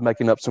Locke was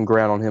making up some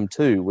ground on him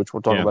too, which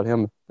we'll talk about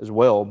him as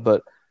well.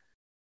 But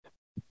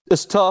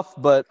it's tough,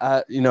 but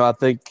I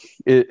think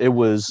it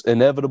was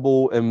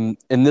inevitable. And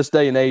in this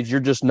day and age, you're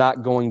just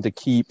not going to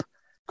keep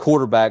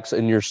quarterbacks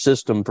in your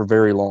system for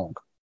very long.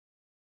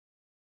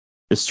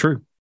 It's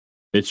true.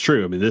 It's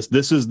true. I mean,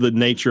 this is the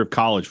nature of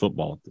college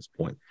football at this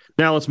point.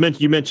 Now,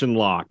 you mentioned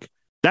Locke.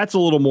 That's a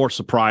little more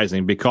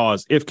surprising,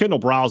 because if Kendall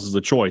Briles is the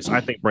choice,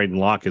 I think Braden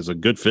Locke is a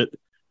good fit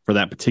for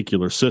that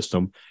particular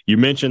system. You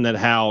mentioned that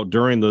how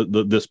during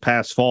this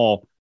past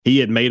fall, he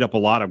had made up a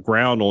lot of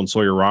ground on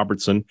Sawyer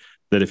Robertson,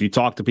 that if you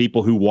talk to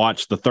people who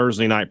watched the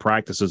Thursday night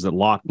practices, that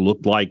Locke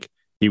looked like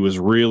he was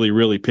really,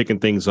 really picking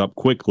things up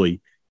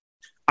quickly.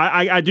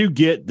 I do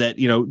get that,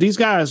 these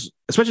guys,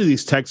 especially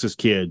these Texas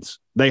kids,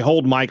 they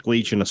hold Mike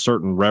Leach in a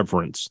certain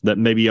reverence that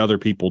maybe other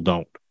people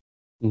don't.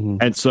 Mm-hmm.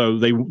 And so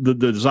the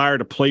desire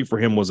to play for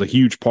him was a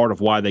huge part of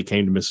why they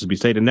came to Mississippi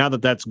State. And now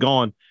that that's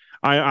gone,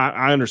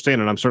 I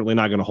understand, and I'm certainly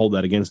not going to hold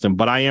that against him.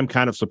 But I am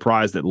kind of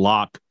surprised that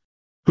Locke,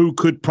 who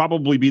could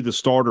probably be the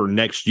starter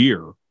next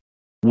year,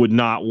 would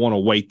not want to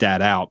wait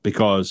that out,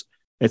 because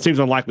it seems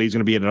unlikely he's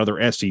going to be at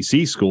another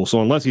SEC school.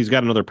 So unless he's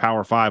got another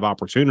Power 5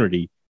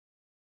 opportunity,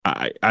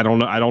 I don't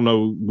know. I don't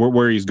know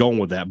where he's going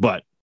with that.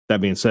 But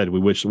that being said, we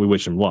wish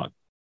him luck.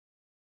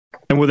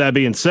 And with that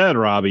being said,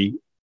 Robbie,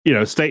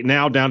 State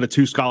now down to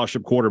 2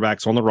 scholarship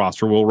quarterbacks on the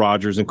roster, Will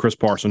Rogers and Chris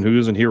Parson, who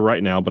isn't here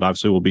right now, but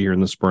obviously will be here in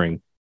the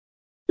spring.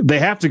 They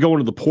have to go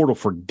into the portal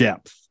for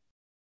depth.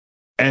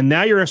 And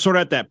now you're sort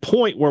of at that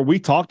point where we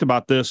talked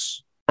about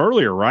this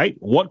earlier, right?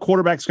 What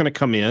quarterback's going to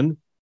come in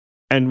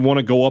and want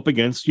to go up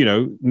against,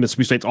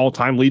 Mississippi State's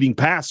all-time leading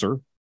passer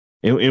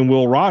in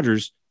Will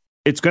Rogers?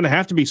 It's going to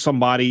have to be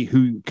somebody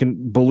who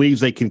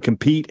believes they can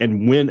compete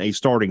and win a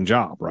starting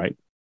job, right?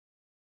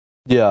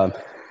 Yeah,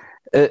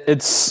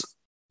 it's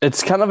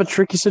kind of a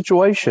tricky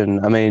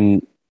situation. I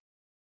mean,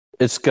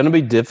 it's going to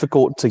be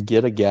difficult to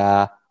get a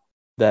guy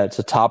that's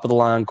a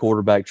top-of-the-line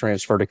quarterback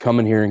transfer to come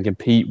in here and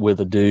compete with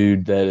a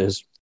dude that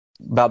is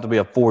about to be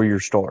a 4-year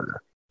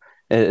starter.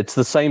 It's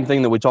the same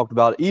thing that we talked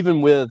about,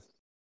 even with,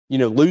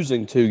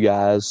 losing 2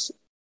 guys.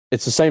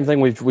 It's the same thing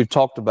we've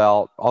talked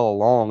about all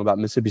along about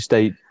Mississippi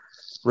State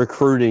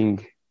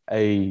recruiting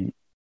a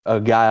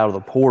guy out of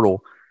the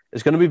portal.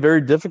 It's going to be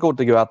very difficult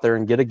to go out there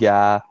and get a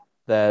guy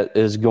that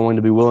is going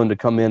to be willing to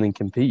come in and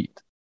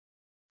compete,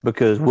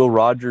 because Will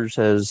Rogers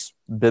has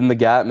been the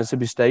guy at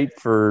Mississippi State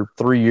for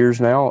 3 years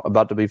now,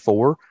 about to be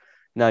 4.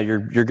 Now you're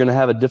going to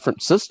have a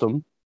different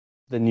system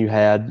than you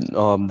had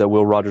that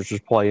Will Rogers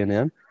was playing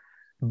in.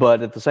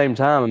 But at the same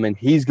time, I mean,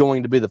 he's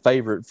going to be the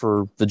favorite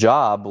for the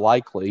job,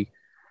 likely,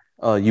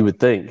 you would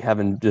think,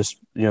 having just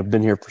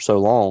been here for so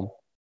long.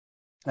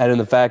 And in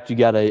the fact you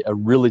got a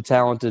really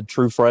talented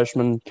true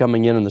freshman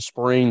coming in the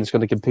spring that's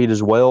going to compete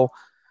as well.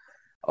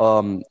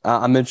 I'm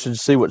interested to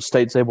see what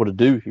State's able to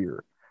do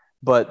here.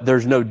 But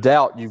there's no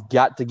doubt you've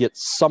got to get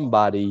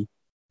somebody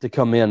to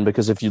come in,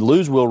 because if you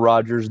lose Will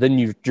Rogers, then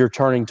you're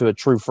turning to a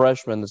true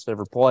freshman that's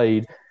never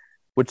played,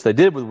 which they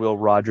did with Will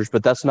Rogers,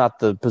 but that's not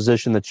the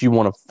position that you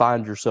want to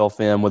find yourself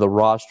in with a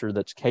roster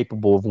that's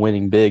capable of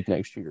winning big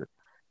next year.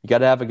 You got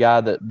to have a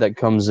guy that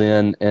comes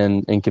in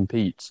and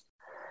competes.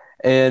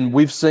 And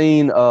we've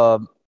seen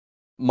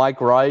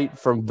Mike Wright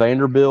from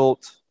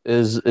Vanderbilt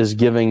is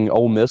giving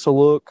Ole Miss a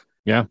look.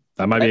 Yeah,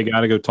 that might be a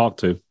guy to go talk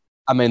to.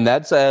 I mean,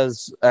 that's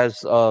as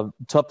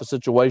tough a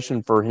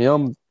situation for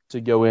him to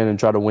go in and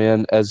try to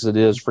win as it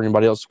is for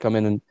anybody else to come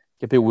in and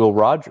compete with Will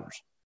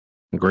Rogers.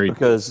 Agreed.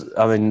 Because,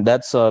 I mean,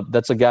 that's a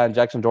guy in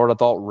Jackson Dart I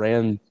thought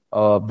ran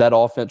that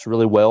offense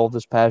really well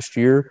this past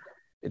year.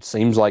 It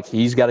seems like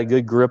he's got a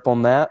good grip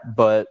on that,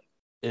 but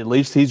at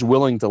least he's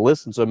willing to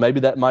listen. So maybe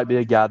that might be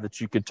a guy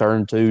that you could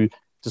turn to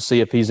see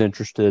if he's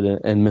interested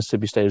in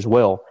Mississippi State as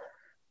well.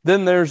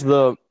 Then there's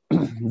the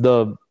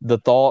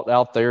thought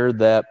out there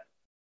that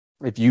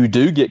if you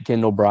do get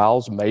Kendall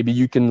Briles, maybe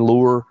you can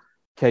lure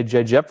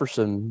KJ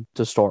Jefferson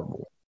to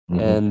Starkville. Mm-hmm.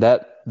 And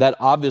that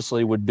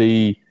obviously would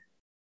be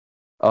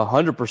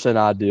 100%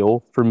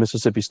 ideal for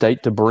Mississippi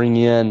State to bring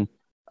in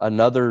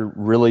another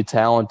really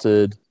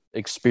talented,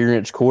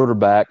 experienced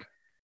quarterback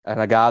and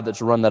a guy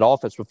that's run that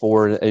offense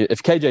before.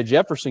 If KJ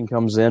Jefferson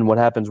comes in, what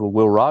happens with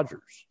Will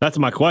Rogers? That's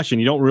my question.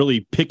 You don't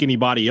really pick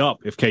anybody up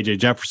if KJ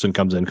Jefferson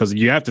comes in, because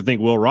you have to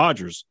think Will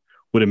Rogers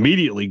would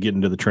immediately get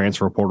into the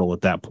transfer portal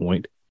at that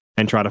point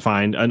and try to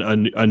find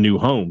a new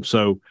home.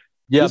 So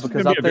yeah, this is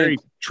going to be a very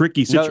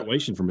tricky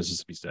situation for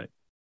Mississippi State.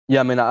 Yeah,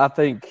 I mean, I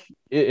think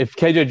if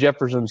KJ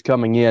Jefferson's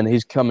coming in,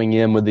 he's coming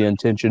in with the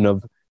intention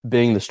of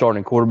being the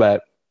starting quarterback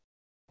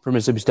for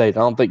Mississippi State. I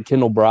don't think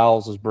Kendall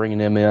Briles is bringing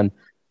him in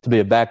to be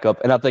a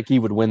backup, and I think he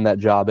would win that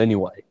job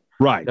anyway.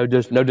 Right. No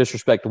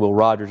disrespect to Will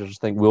Rogers. I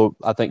think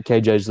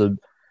KJ's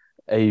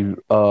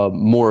a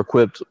more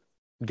equipped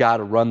guy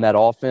to run that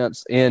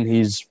offense, and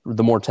he's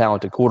the more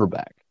talented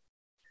quarterback.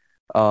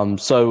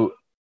 So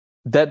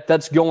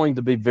that's going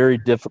to be very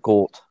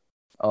difficult,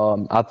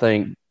 I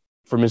think,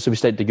 for Mississippi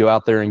State to go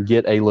out there and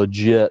get a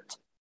legit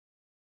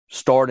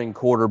starting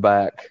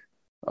quarterback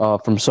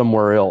from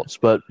somewhere else.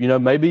 But,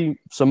 maybe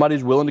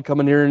somebody's willing to come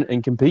in here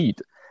and compete.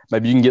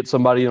 Maybe you can get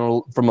somebody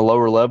from a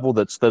lower level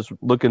that's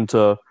looking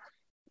to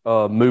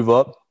move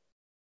up.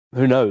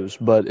 Who knows?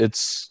 But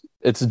it's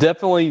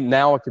definitely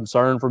now a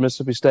concern for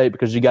Mississippi State,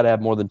 because you got to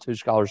have more than 2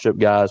 scholarship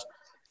guys,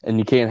 and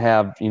you can't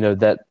have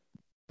that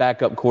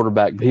backup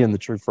quarterback being the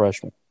true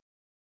freshman.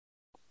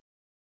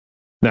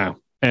 No,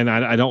 and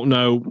I don't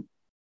know.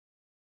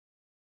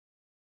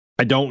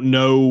 I don't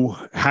know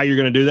how you're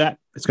going to do that.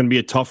 It's going to be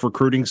a tough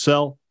recruiting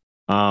sell,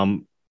 but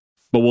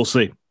we'll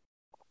see.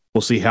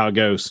 We'll see how it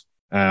goes.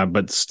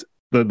 But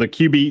the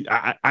QB,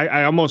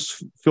 I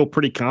almost feel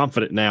pretty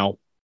confident now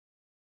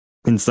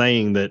in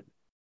saying that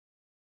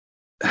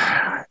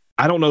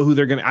I don't know who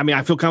they're going to. I mean,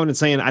 I feel confident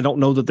saying I don't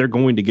know that they're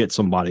going to get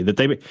somebody that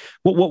they.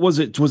 What was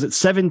it? Was it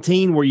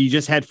 17 where you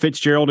just had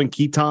Fitzgerald and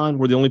Keaton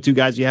were the only two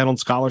guys you had on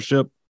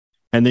scholarship,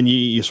 and then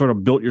you sort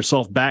of built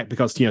yourself back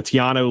because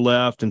Tiano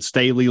left and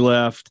Staley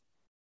left,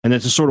 and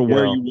that's just sort of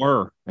where you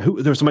were.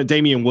 There's somebody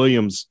Damian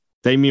Williams.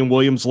 Damian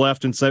Williams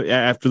left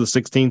after the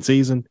 16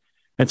 season,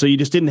 and so you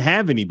just didn't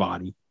have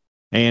anybody.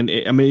 And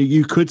I mean,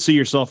 you could see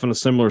yourself in a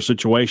similar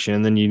situation,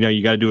 and then you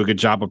got to do a good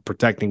job of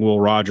protecting Will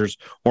Rogers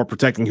or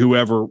protecting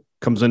whoever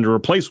comes in to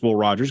replace Will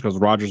Rogers because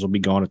Rogers will be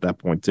gone at that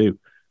point too.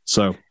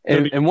 So,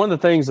 and one of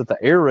the things that the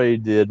air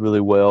raid did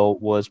really well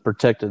was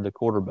protected the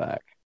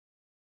quarterback,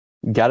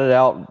 got it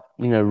out,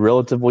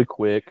 relatively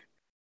quick.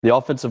 The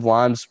offensive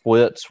line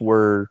splits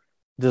were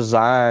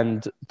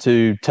designed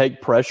to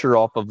take pressure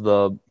off of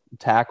the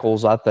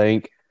tackles. I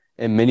think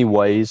in many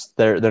ways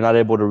they're not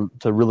able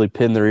to really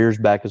pin their ears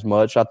back as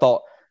much. I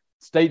thought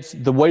State's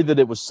the way that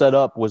it was set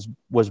up was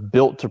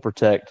built to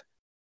protect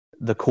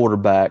the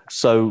quarterback.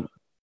 So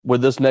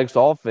with this next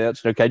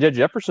offense, KJ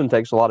Jefferson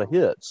takes a lot of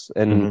hits,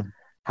 and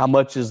how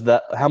much of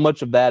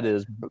that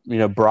is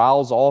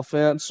Briles'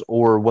 offense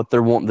or what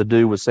they're wanting to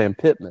do with Sam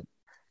Pittman?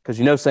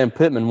 Because Sam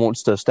Pittman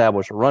wants to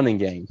establish a running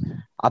game.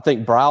 I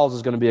think Briles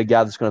is going to be a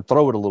guy that's going to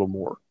throw it a little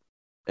more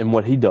in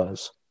what he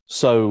does.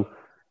 So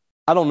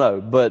I don't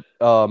know, but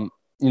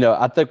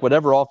I think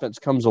whatever offense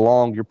comes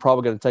along, you're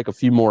probably going to take a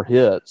few more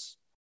hits.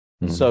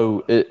 Mm-hmm.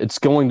 So it's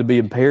going to be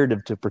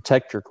imperative to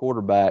protect your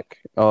quarterback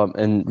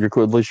and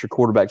at least your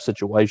quarterback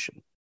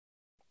situation.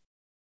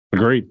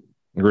 Agree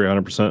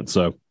 100%.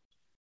 So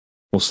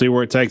we'll see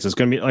where it takes. It's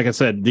going to be, like I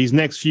said, these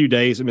next few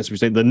days at Mississippi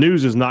State, the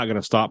news is not going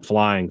to stop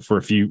flying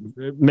for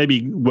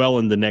maybe well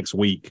in the next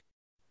week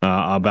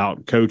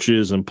about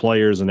coaches and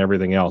players and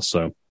everything else.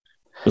 So,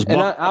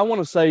 and I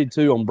want to say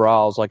too on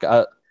Briles, like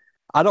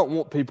I don't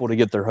want people to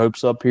get their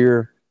hopes up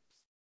here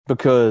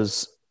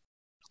because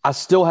I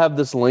still have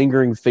this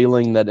lingering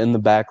feeling that in the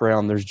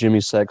background there's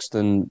Jimmy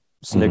Sexton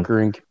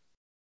snickering.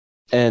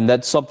 Mm-hmm. And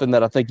that's something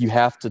that I think you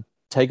have to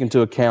take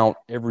into account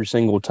every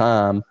single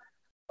time.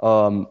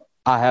 I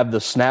have the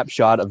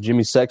snapshot of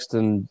Jimmy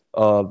Sexton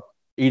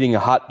eating a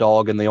hot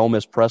dog in the Ole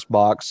Miss press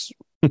box,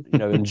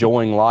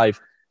 enjoying life.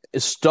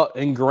 It's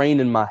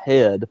ingrained in my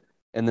head.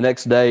 And the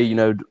next day,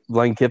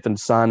 Lane Kiffin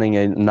signing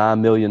a $9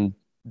 million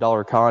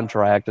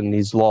contract, and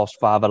he's lost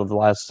 5 out of the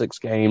last 6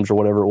 games or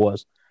whatever it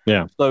was.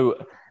 Yeah.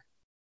 So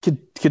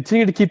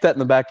continue to keep that in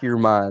the back of your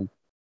mind.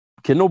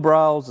 Kendall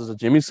Briles is a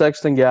Jimmy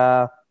Sexton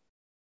guy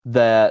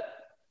that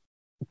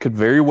could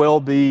very well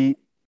be,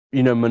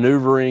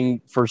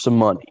 maneuvering for some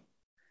money.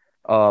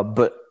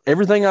 But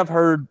everything I've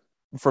heard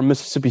from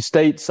Mississippi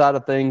State side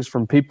of things,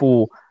 from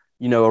people,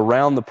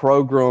 around the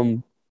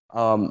program,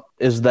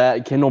 is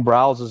that Kendall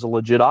Briles is a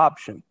legit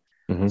option.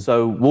 Mm-hmm.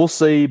 So we'll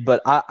see,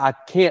 but I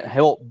can't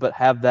help but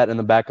have that in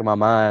the back of my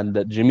mind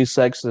that Jimmy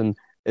Sexton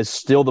is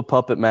still the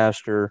puppet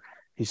master.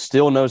 He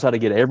still knows how to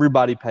get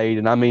everybody paid,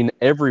 and I mean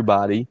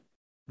everybody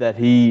that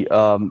he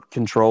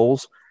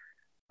controls.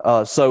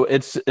 So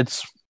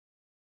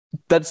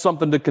that's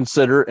something to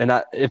consider.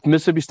 And if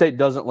Mississippi State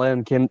doesn't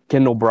land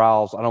Kendall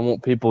Briles, I don't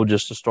want people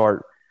just to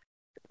start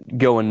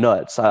going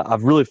nuts. I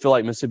really feel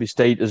like Mississippi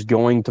State is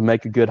going to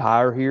make a good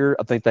hire here.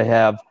 I think they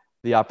have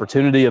the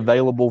opportunity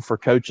available for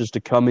coaches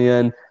to come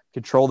in,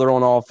 control their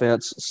own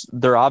offense.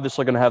 They're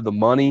obviously going to have the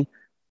money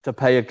to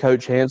pay a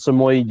coach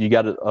handsomely. You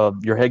got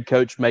your head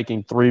coach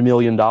making $3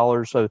 million.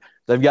 So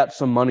they've got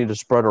some money to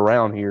spread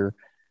around here.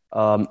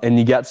 And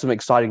you got some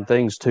exciting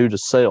things, too, to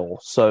sell.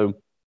 So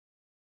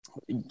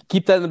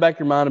keep that in the back of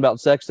your mind about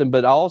Sexton.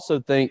 But I also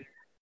think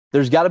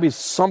there's got to be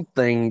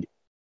something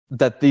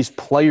that these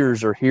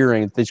players are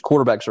hearing, these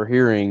quarterbacks are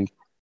hearing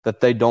that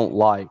they don't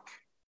like.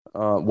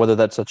 Whether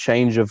that's a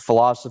change of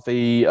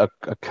philosophy, a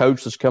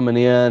coach that's coming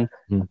in,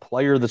 a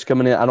player that's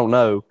coming in, I don't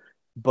know.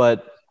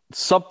 But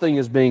something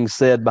is being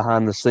said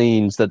behind the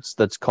scenes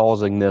that's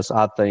causing this,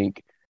 I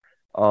think.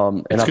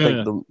 And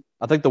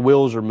I think the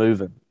wheels are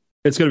moving.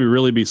 It's going to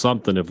really be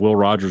something if Will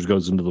Rogers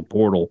goes into the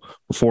portal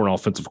before an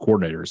offensive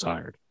coordinator is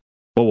hired.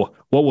 What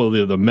will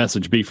the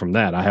message be from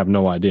that? I have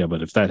no idea.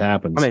 But if that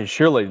happens, I mean,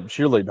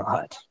 surely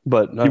not.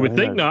 But you would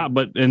think not.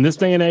 But in this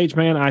day and age,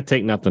 man, I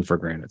take nothing for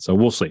granted. So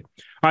we'll see.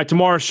 All right,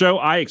 tomorrow's show,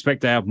 I expect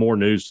to have more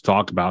news to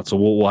talk about. So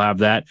we'll have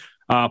that.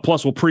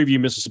 Plus, we'll preview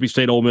Mississippi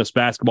State Ole Miss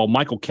basketball.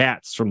 Michael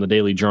Katz from the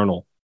Daily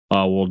Journal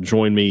will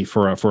join me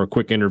for a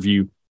quick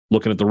interview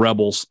looking at the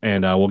Rebels,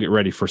 and we'll get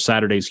ready for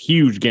Saturday's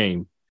huge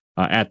game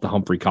at the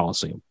Humphrey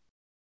Coliseum.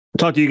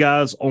 Talk to you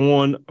guys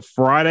on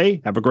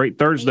Friday. Have a great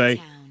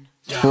Thursday.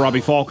 For Robbie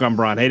Falk, I'm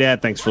Brian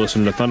Haydad. Thanks for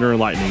listening to Thunder and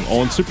Lightning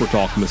on Super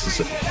Talk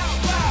Mississippi.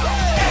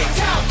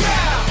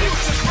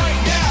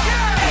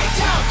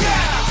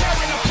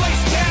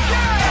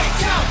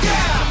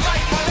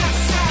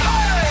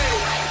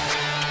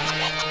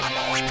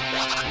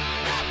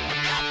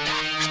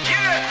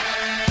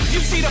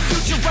 See the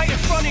future right in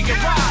front of your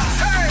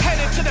eyes.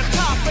 Headed to the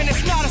top, and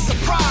it's not a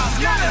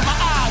surprise. Not in my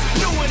eyes,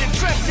 knew it and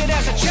drifted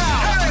as a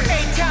child.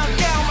 A-town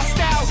down, my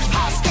style,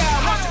 hostile.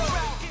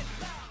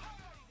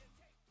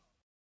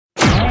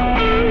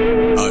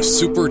 A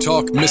Super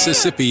SuperTalk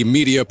Mississippi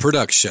Media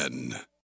Production.